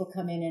house people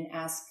come in and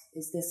ask,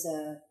 is this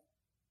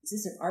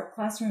an art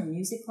classroom, a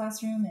music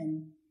classroom?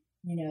 And,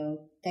 you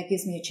know, that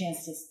gives me a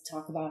chance to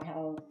talk about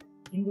how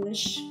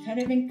English kind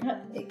of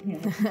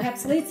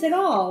encapsulates it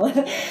all.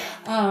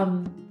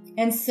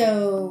 And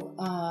so,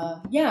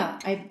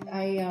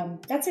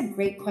 that's a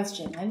great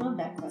question. I love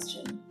that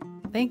question.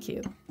 Thank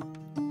you.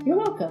 You're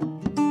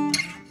welcome.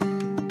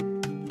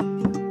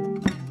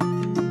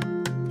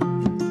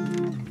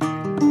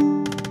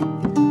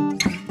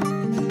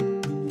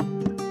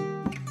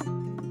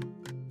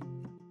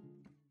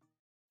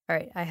 All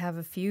right, I have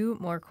a few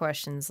more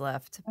questions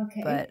left,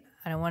 but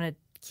I don't want to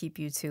keep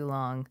you too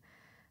long.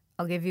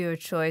 I'll give you a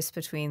choice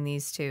between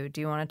these two.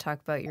 Do you want to talk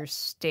about your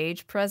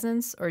stage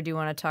presence or do you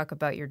want to talk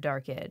about your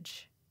dark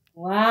edge?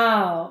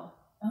 Wow.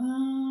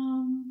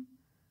 I'm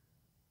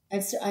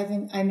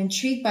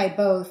intrigued by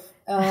both.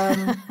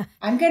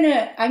 I'm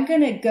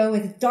gonna go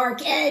with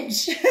dark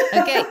edge.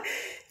 Okay.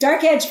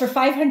 Dark edge for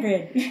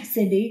 500,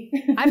 Cindy.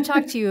 I've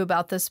talked to you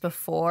about this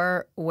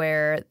before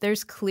where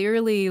there's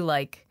clearly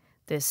like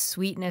this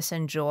sweetness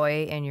and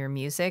joy in your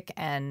music,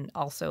 and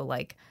also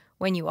like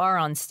when you are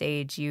on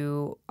stage,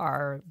 you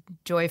are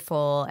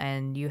joyful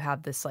and you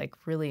have this like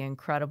really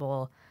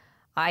incredible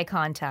eye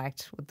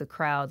contact with the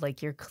crowd.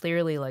 Like you're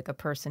clearly like a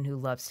person who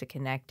loves to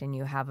connect and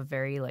you have a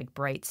very like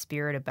bright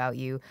spirit about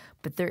you.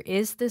 But there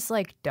is this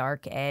like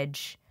dark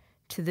edge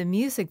to the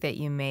music that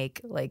you make.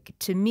 Like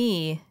to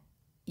me,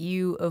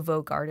 you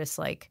evoke artists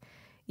like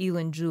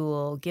Elin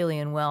Jewell,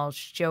 Gillian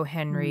Welch, Joe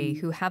Henry,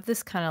 who have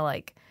this kind of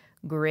like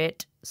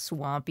grit,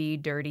 swampy,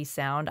 dirty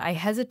sound. I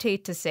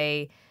hesitate to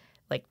say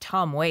like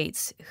Tom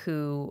Waits,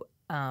 who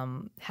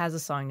has a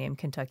song named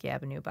Kentucky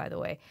Avenue, by the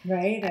way.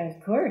 Right,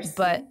 of course.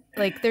 But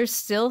like there's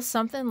still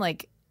something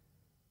like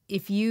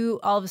if you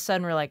all of a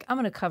sudden were like, I'm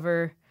going to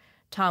cover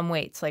Tom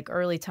Waits, like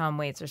early Tom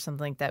Waits or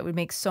something like that, it would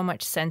make so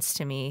much sense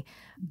to me.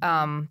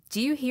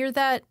 Do you hear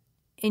that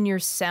in your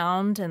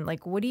sound? And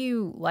like, what do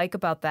you like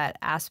about that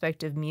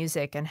aspect of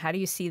music? And how do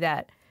you see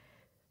that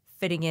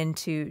fitting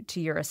into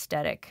your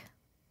aesthetic?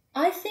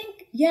 I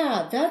think,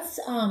 yeah, that's,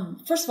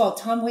 first of all,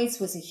 Tom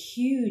Waits was a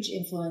huge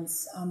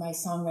influence on my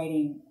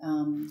songwriting.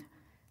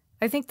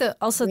 I think the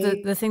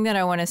thing that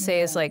I want to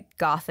say is like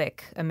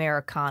Gothic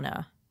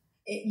Americana.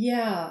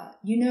 You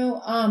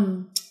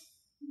know,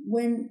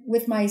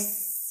 with my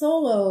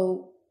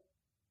solo,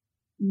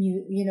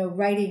 you know,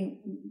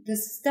 writing, the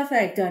stuff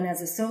that I've done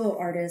as a solo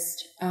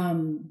artist,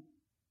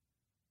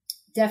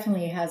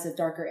 definitely has a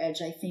darker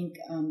edge. I think,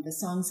 the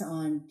songs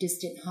on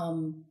Distant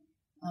Hum,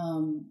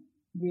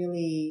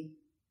 really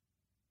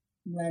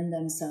lend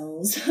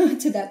themselves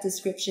to that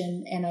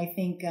description. And I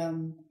think,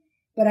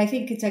 but I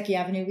think Kentucky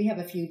Avenue, we have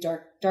a few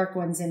dark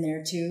ones in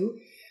there too.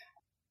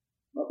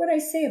 What would I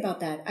say about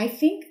that? I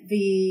think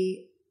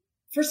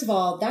first of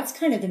all, that's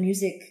kind of the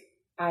music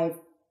I've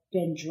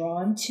been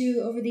drawn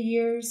to over the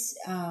years.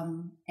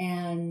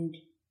 And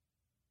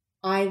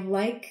I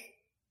like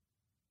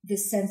the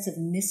sense of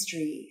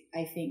mystery,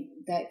 I think,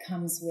 that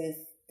comes with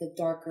the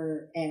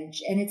darker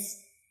edge. And it's,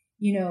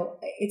 you know,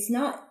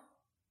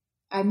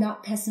 I'm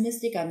not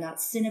pessimistic. I'm not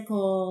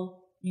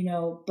cynical, you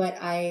know, but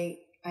I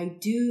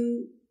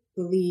do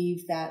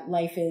believe that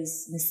life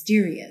is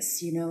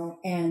mysterious, you know,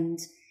 and,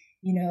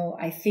 you know,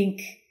 I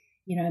think,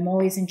 you know, I'm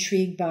always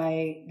intrigued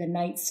by the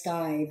night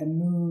sky, the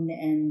moon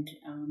and,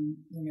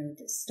 you know,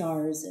 the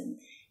stars and,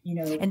 you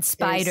know, and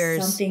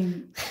spiders,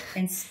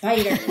 and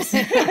spiders,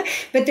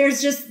 but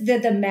there's just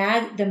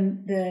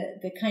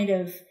the kind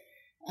of,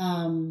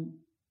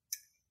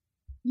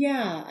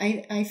 Yeah,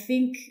 I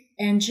think,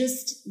 and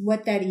just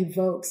what that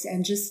evokes,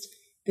 and just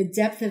the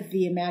depth of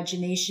the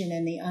imagination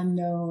and the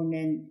unknown,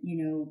 and,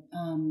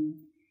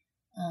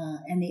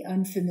 and the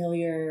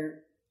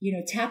unfamiliar,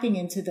 tapping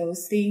into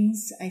those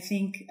things, I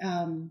think,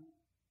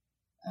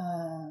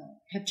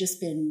 have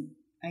just been,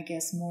 I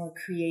guess, more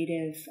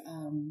creative,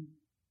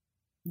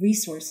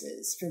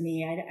 resources for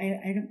me.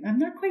 I'm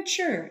not quite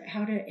sure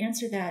how to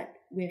answer that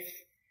with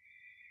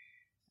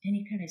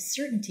any kind of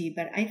certainty,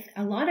 but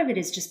a lot of it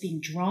is just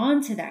being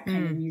drawn to that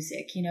kind of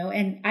music,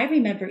 and I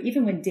remember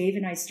even when Dave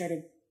and I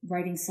started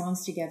writing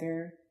songs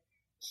together,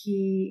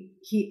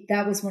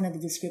 that was one of the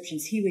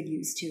descriptions he would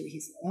use too.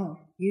 He's, oh,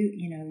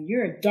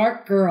 you're a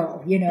dark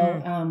girl,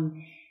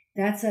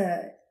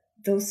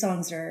 those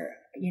songs are,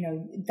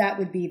 that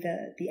would be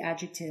the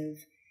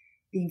adjective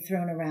being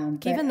thrown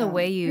around. Even the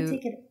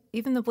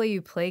way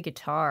you play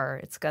guitar,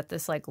 it's got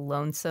this like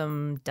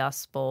lonesome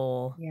Dust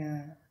Bowl,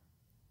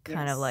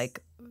 kind of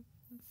like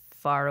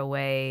far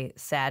away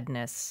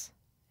sadness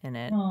in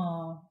it.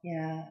 Oh,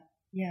 yeah.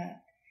 Yeah.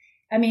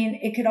 I mean,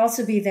 it could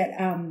also be that,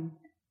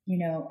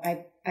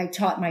 I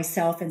taught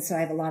myself, and so I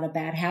have a lot of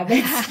bad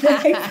habits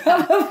that I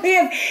probably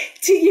have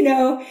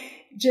to,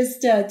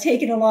 just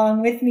taken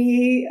along with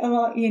me,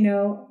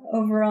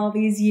 over all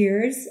these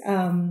years.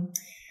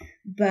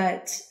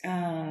 But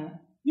I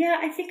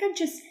think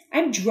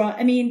I'm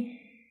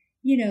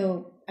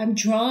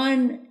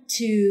drawn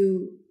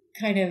to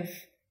kind of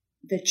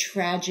the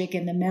tragic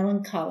and the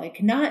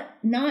melancholic, not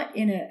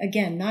in a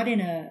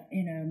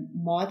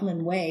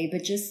maudlin way,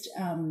 but just,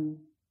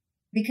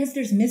 because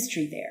there's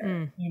mystery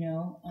there,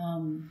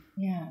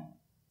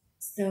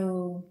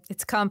 So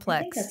it's complex.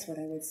 I think that's what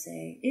I would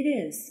say. It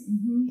is.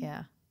 Mm-hmm.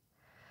 Yeah.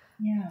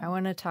 Yeah. I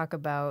want to talk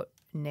about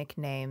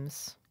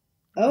nicknames.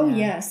 Oh,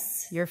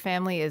 yes. Your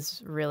family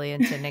is really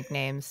into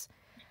nicknames.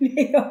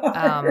 They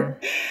are.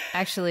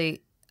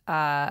 Actually,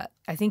 I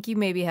think you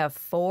maybe have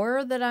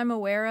 4 that I'm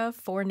aware of,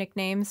 4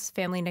 nicknames,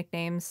 family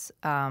nicknames.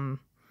 I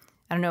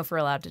don't know if we're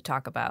allowed to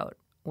talk about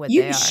what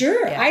they are.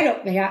 Sure.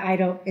 Yeah. I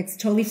don't. It's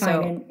totally fine.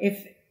 So, and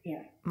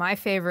my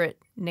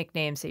favorite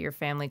nicknames that your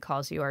family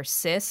calls you are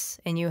sis,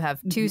 and you have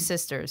 2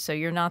 sisters, so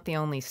you're not the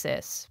only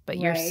sis, but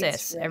you're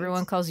sis. Right.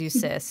 Everyone calls you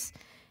sis.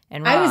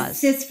 And Roz. I was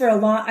sis for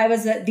I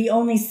was the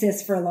only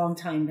sis for a long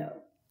time,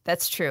 though.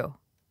 That's true.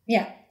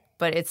 Yeah.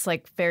 But it's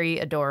like very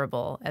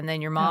adorable. And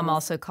then your mom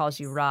also calls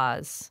you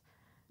Roz.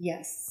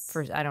 Yes.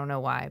 For I don't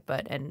know why,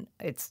 and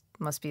it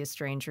must be a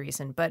strange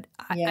reason. But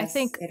I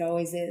think it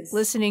always is.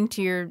 Listening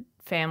to your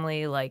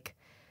family like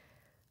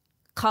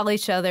call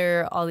each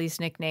other all these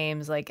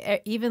nicknames,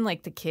 like even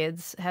like the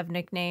kids have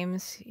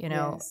nicknames,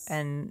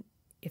 and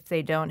if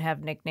they don't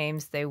have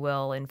nicknames, they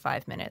will in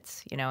 5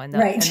 minutes, and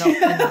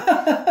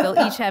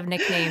they'll each have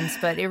nicknames,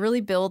 but it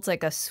really builds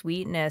like a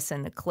sweetness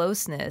and a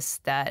closeness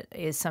that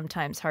is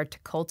sometimes hard to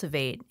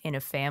cultivate in a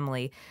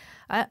family.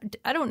 I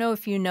don't know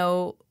if you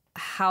know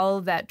how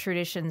that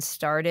tradition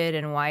started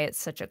and why it's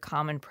such a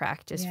common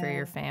practice for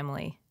your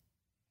family.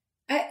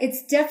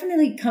 It's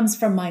definitely comes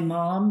from my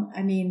mom.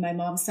 I mean, my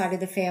mom's side of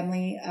the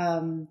family,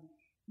 all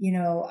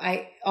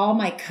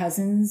my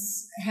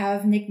cousins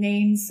have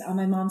nicknames on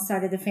my mom's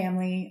side of the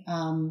family.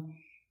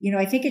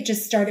 I think it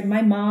just started,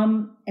 my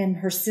mom and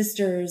her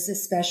sisters,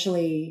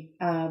 especially,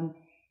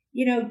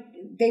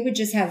 they would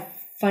just have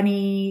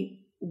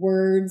funny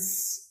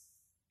words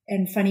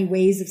and funny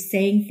ways of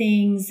saying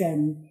things.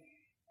 And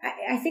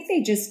I think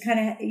they just kind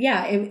of,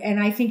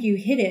 and I think you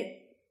hit it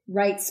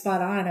right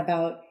spot on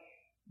about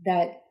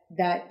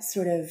that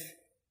sort of,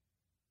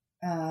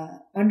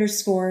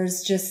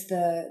 underscores just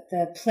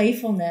the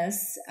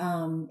playfulness,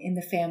 in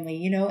the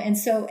family,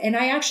 and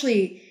I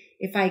actually,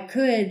 if I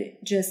could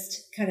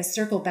just kind of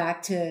circle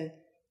back to,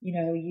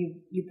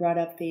 you brought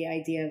up the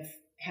idea of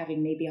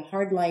having maybe a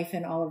hard life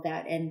and all of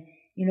that. And,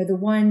 the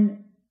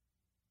one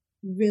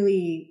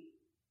really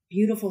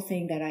beautiful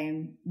thing that I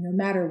am, no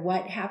matter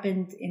what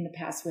happened in the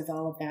past with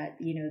all of that,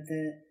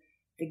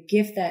 the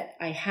gift that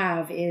I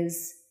have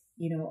is,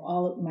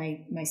 all of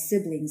my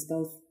siblings,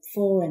 both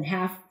full and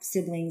half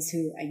siblings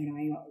who, I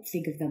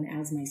think of them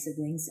as my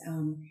siblings.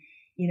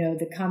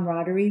 The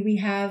camaraderie we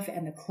have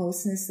and the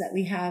closeness that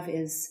we have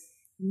is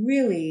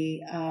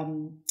really,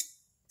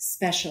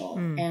 special.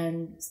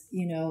 And,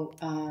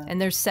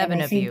 and there's 7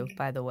 of you,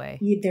 by the way.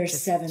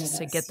 There's 7 of us.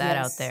 To get that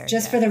out there.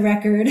 Just for the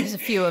record. There's a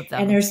few of them.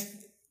 And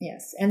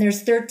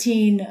there's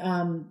 13,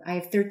 I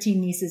have 13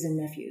 nieces and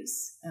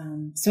nephews,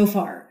 so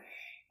far.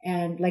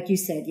 And like you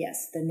said,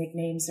 yes, the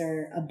nicknames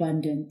are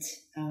abundant.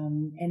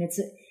 And it's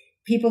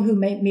people who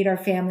meet our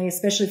family,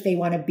 especially if they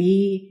want to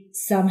be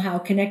somehow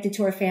connected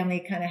to our family,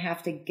 kind of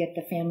have to get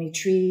the family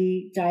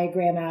tree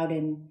diagram out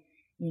and,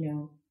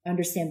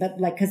 understand. But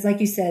cause like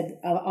you said,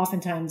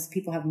 oftentimes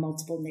people have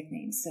multiple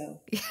nicknames. So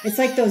it's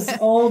like those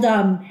old,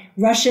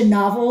 Russian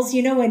novels,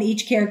 when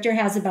each character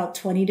has about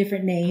 20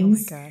 different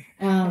names. Oh my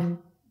God.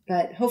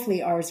 But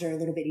hopefully ours are a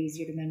little bit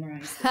easier to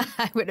memorize.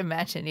 I would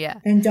imagine, yeah.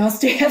 Than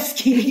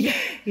Dostoevsky.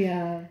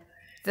 Yeah.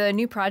 The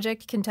new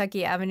project,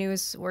 Kentucky Avenue,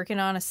 is working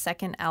on a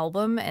second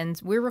album, and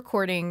we're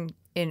recording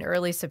in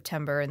early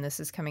September, and this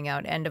is coming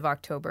out end of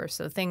October.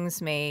 So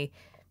things may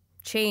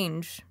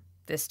change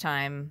this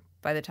time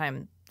by the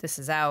time this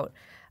is out.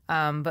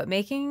 But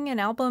making an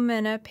album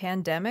in a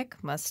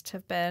pandemic must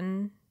have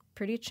been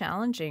pretty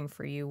challenging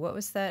for you. What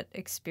was that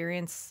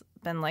experience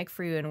been like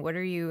for you, and what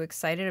are you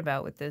excited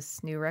about with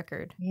this new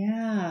record?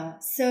 Yeah.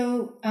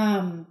 So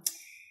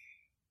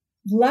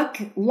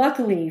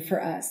luckily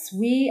for us,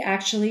 we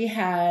actually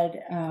had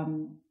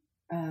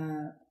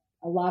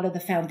a lot of the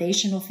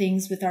foundational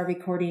things with our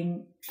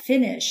recording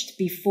finished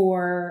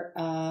before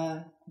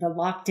the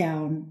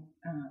lockdown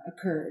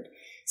occurred.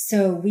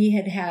 So we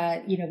had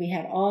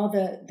all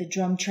the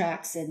drum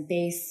tracks and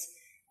bass,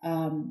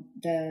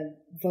 the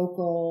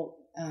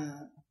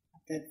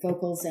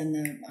vocals and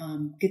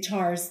the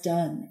guitars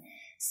done.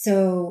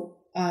 So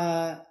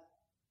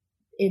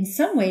in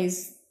some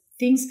ways,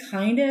 things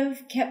kind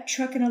of kept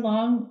trucking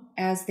along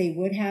as they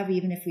would have,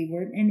 even if we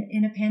weren't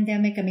in a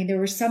pandemic. I mean, there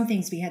were some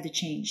things we had to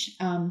change.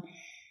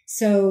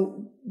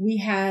 So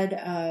we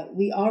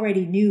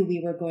already knew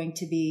we were going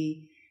to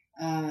be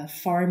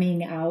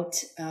farming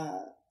out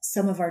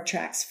some of our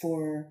tracks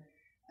for.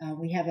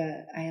 I have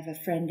a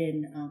friend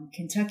in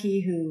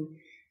Kentucky who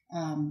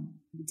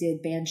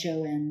did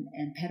banjo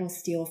and pedal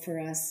steel for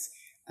us.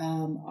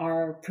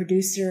 Our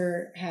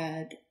producer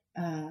had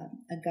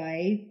a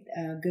guy,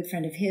 a good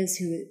friend of his,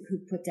 who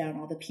put down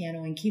all the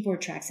piano and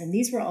keyboard tracks, and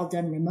these were all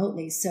done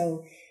remotely.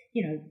 So,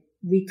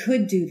 we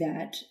could do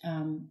that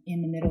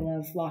in the middle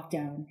of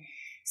lockdown.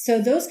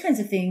 So those kinds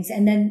of things.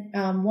 And then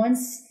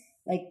once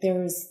there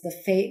was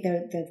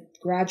the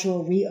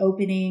gradual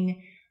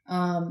reopening,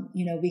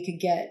 we could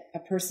get a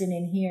person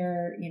in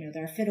here,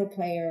 our fiddle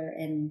player,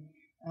 and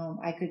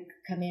I could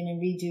come in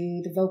and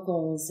redo the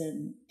vocals,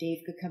 and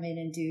Dave could come in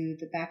and do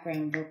the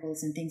background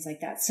vocals and things like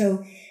that.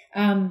 So,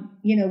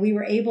 we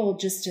were able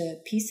just to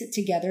piece it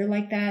together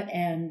like that.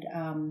 And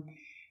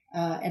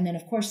then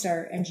of course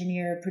our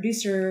engineer,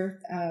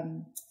 producer,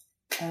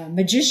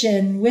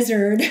 magician,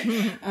 wizard,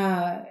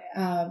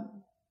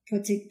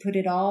 put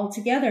it all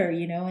together,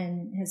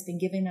 and has been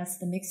giving us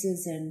the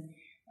mixes, and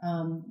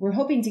we're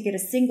hoping to get a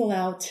single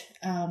out,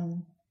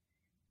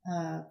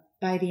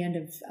 by the end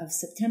of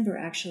September,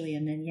 actually.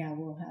 And then,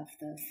 we'll have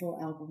the full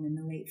album in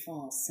the late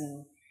fall.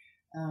 So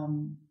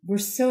we're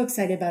so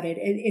excited about it.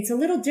 It's a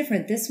little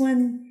different. This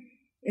one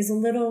is a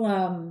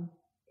little,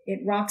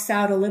 it rocks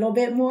out a little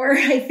bit more,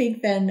 I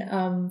think, than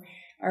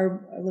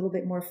our a little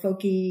bit more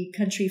folky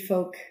country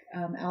folk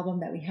album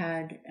that we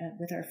had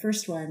with our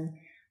first one.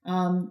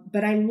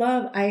 But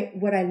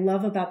what I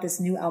love about this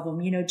new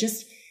album,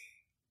 just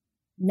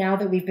now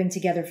that we've been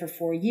together for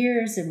 4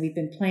 years and we've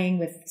been playing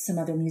with some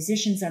other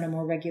musicians on a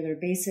more regular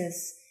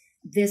basis,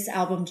 this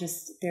album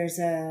there's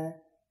a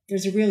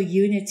real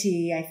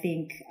unity, I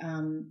think,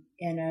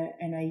 and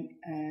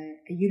a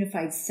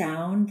unified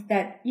sound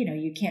that,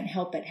 you can't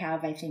help but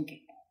have, I think,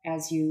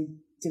 as you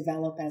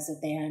develop as a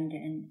band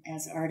and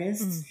as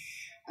artists.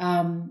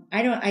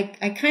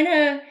 I kind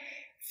of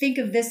think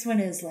of this one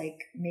as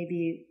like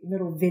maybe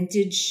little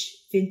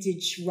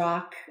vintage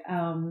rock.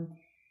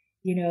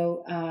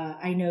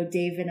 I know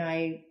Dave and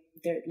I,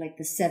 they're like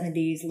the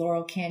 70s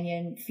Laurel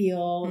Canyon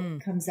feel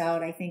comes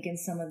out, I think, in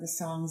some of the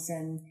songs.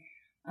 And,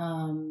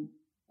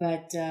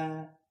 but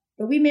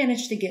we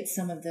managed to get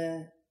some of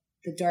the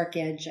dark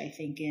edge, I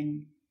think,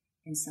 in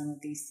some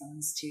of these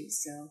songs too.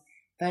 So,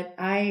 but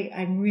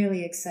I'm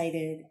really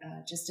excited,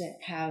 just to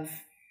have,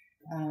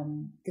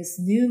 this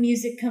new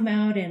music come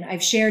out. And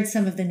I've shared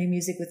some of the new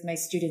music with my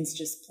students,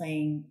 just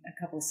playing a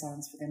couple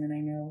songs for them. And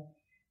I know,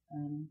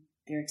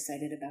 they're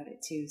excited about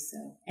it too.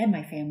 So, and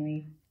my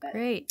family. But,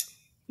 great.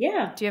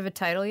 Yeah. Do you have a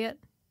title yet?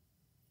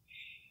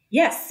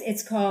 Yes,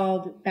 it's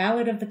called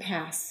Ballad of the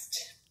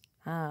Past.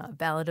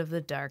 Ballad of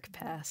the Dark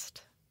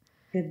Past.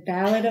 The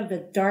Ballad of the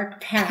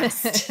Dark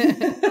Past.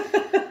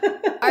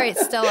 All right,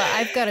 Stella,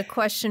 I've got a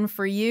question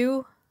for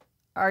you.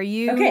 Are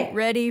you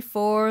ready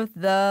for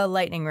the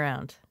lightning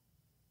round?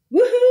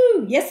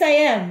 Woohoo! Yes, I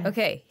am.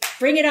 Okay.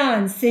 Bring it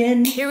on,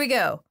 Sin. Here we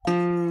go.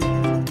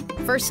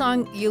 First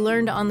song you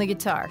learned on the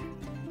guitar.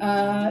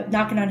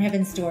 Knocking on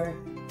Heaven's Door.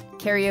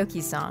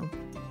 Karaoke song.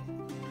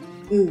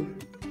 Ooh,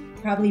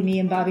 probably me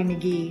and Bobby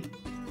McGee.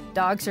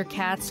 Dogs or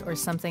cats or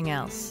something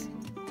else?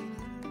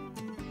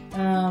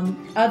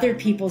 Other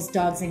people's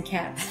dogs and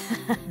cats.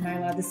 Am I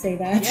allowed to say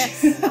that?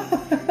 Yes.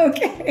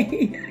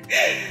 Okay.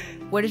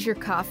 What is your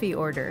coffee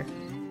order?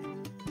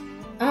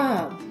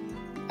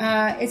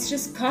 It's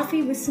just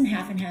coffee with some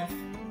half and half.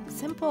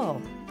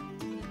 Simple.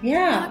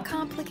 Yeah. Not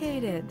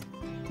complicated.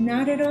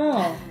 Not at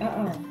all.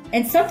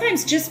 And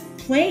sometimes just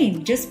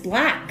plain, just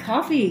black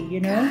coffee,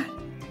 Yeah.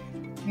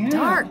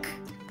 Dark.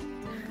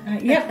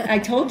 Yep, I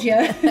told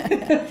you.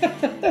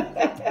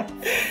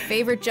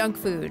 Favorite junk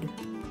food?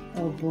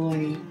 Oh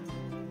boy.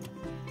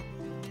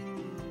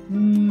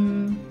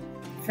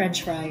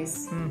 French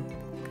fries.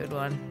 Good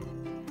one.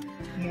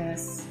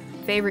 Yes.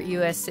 Favorite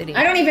U.S. city?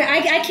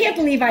 I can't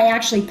believe I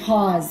actually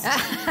paused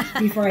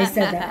before I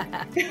said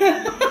that.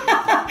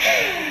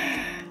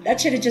 That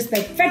should have just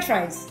been French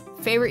fries.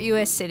 Favorite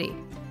U.S. city?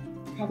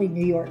 Probably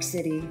New York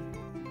City.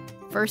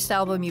 First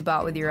album you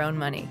bought with your own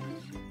money?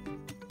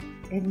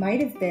 It might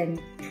have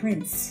been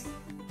Prince.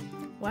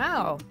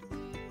 Wow.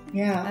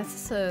 Yeah.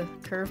 That's a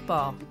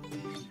curveball.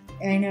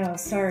 I know.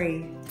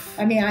 Sorry.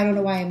 I mean, I don't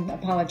know why I'm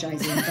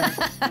apologizing.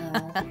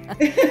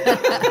 But,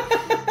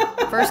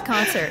 First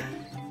concert.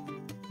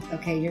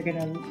 Okay, you're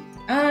gonna.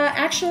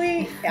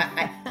 Actually,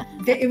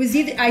 it was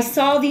either I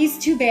saw these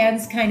two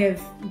bands kind of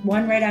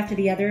one right after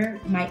the other.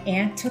 My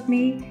aunt took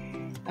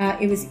me.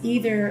 It was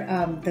either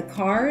the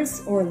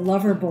Cars or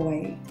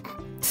Loverboy.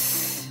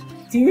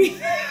 Do you?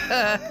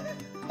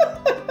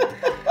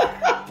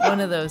 One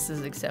of those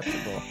is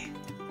acceptable.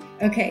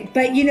 Okay,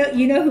 but you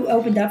know who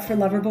opened up for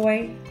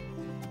Loverboy?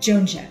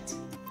 Joan Jett.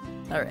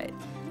 All right,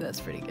 that's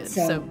pretty good.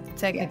 So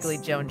technically,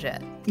 yes. Joan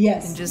Jett.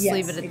 Yes. And just yes,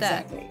 leave it at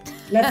exactly. that.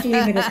 Let's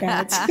leave it at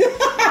that.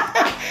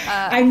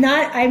 I'm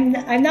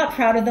not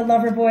proud of the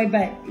Loverboy,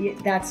 but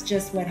that's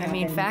just what happened. I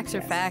mean, facts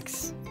are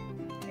facts.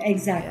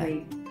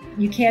 Exactly. Yeah.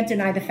 You can't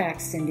deny the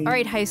facts, Cindy. All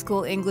right, high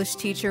school English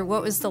teacher,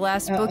 what was the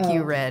last book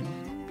you read?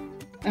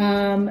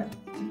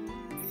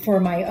 For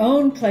my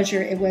own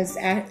pleasure, it was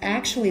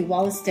actually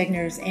Wallace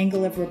Stegner's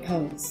Angle of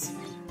Repose.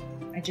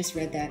 I just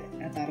read that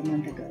about a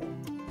month ago.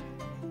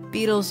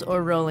 Beatles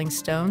or Rolling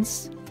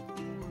Stones?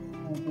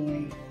 Oh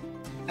boy.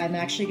 I'm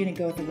actually going to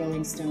go with the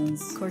Rolling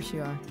Stones. Of course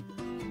you are.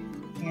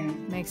 Yeah.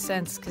 Makes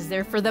sense, because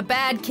they're for the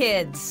bad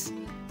kids.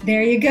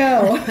 There you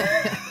go.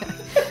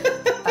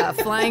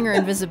 Flying or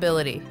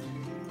invisibility?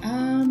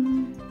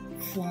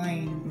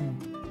 Flying.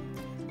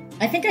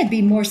 I think I'd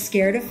be more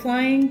scared of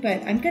flying,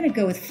 but I'm going to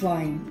go with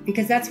flying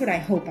because that's what I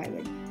hope I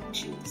would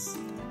choose.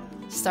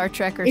 Star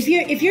Trek or... If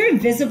you're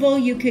invisible,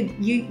 you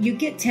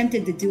get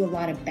tempted to do a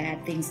lot of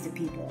bad things to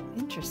people.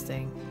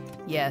 Interesting.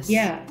 Yes.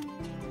 Yeah.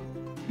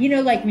 You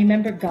know, like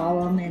remember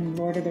Gollum in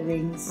Lord of the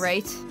Rings?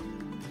 Right.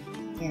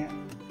 Yeah.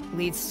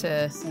 Leads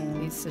to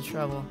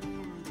trouble.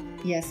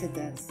 Yes, it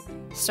does.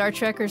 Star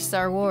Trek or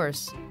Star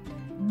Wars?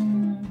 I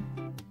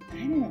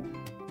don't know.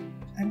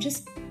 I'm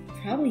just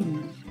probably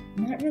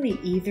not really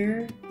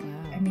either.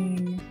 Wow. I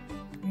mean,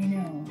 I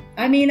know.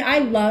 I mean, I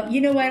love,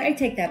 you know what? I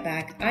take that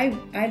back.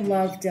 I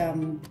loved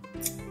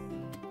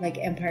like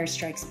Empire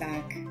Strikes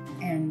Back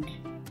and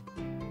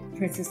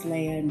Princess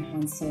Leia and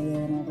Han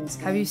Solo and all those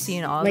guys. Have you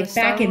seen all like the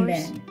Star back in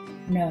Wars? then?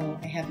 No,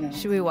 I have not.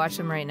 Should we watch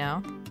them right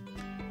now?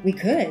 We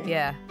could.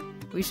 Yeah.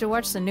 We should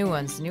watch the new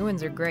ones. The new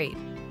ones are great.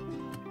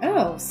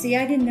 Oh, see,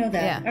 I didn't know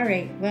that. Yeah. All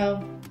right.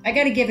 Well, I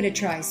got to give it a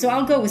try. So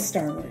I'll go with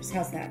Star Wars.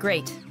 How's that?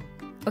 Great.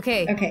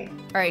 Okay.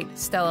 All right,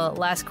 Stella,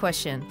 last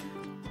question.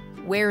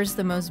 Where is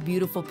the most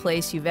beautiful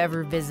place you've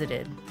ever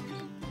visited?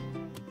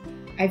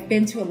 I've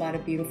been to a lot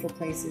of beautiful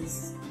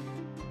places,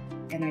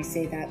 and I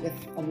say that with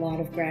a lot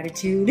of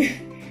gratitude.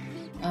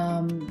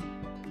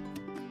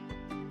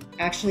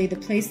 Actually, the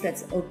place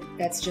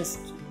that's just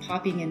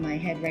popping in my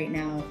head right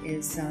now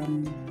is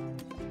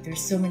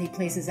there's so many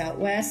places out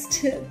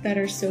west that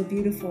are so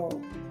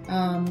beautiful.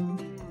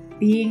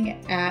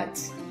 Being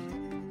at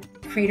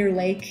Crater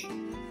Lake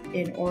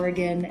in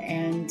Oregon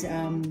and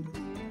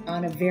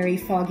on a very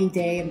foggy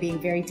day and being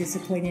very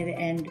disappointed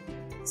and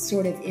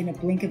sort of in a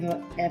blink of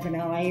an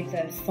eye,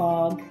 the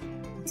fog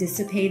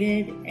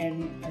dissipated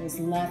and I was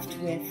left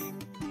with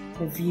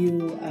the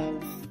view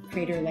of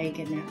Crater Lake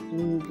and that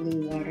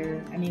blue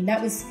water. I mean, that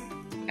was,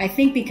 I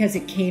think because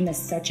it came as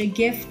such a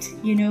gift,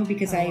 you know,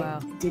 because I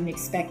didn't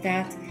expect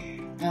that.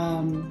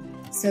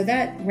 So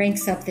that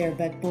ranks up there,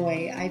 but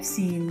boy,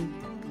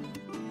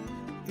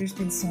 there's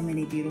been so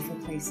many beautiful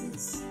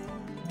places.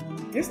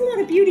 There's a lot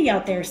of beauty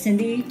out there,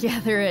 Cindy.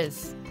 Yeah, there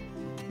is.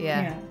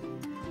 Yeah.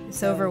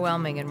 It's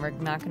overwhelming, and we're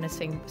not going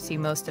to see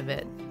most of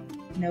it.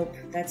 Nope,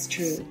 that's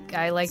true.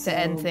 I like to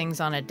end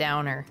things on a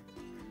downer.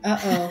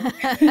 Uh-oh.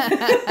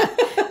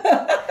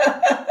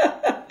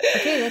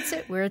 Okay, that's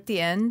it. We're at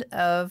the end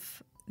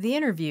of the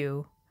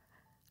interview.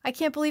 I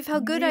can't believe how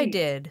good I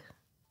did.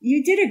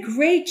 You did a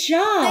great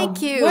job.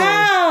 Thank you.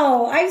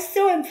 Wow, I'm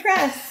so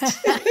impressed.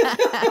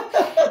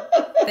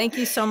 Thank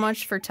you so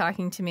much for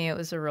talking to me. It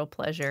was a real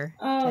pleasure.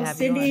 Oh,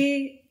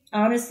 Cindy,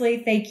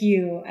 honestly, thank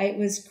you. It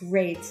was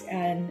great.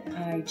 And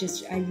I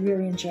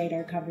really enjoyed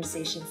our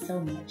conversation so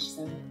much.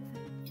 So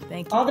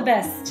thank you. All the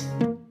best.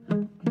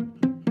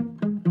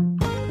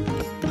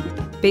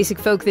 Basic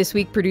Folk this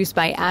week produced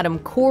by Adam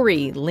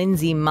Corey.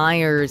 Lindsay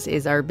Myers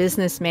is our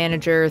business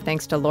manager.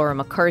 Thanks to Laura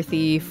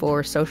McCarthy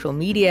for social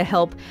media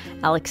help.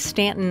 Alex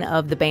Stanton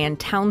of the band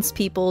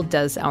Townspeople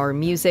does our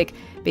music.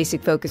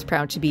 Basic Folk is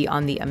proud to be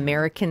on the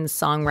American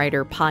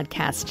Songwriter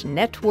Podcast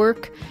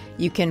Network.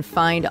 You can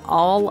find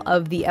all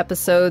of the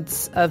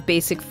episodes of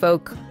Basic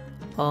Folk,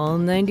 all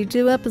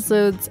 92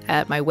 episodes,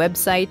 at my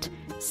website,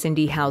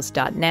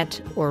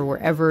 cindyhouse.net, or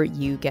wherever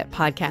you get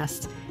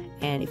podcasts.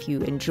 And if you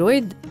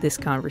enjoyed this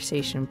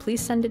conversation, please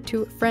send it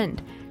to a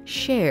friend.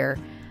 Share.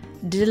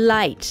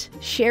 Delight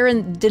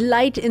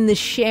in the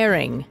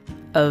sharing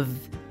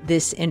of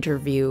this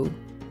interview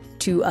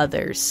to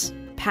others.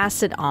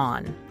 Pass it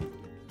on.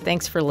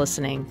 Thanks for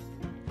listening.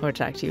 We'll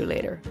talk to you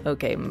later.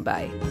 Okay,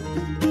 bye.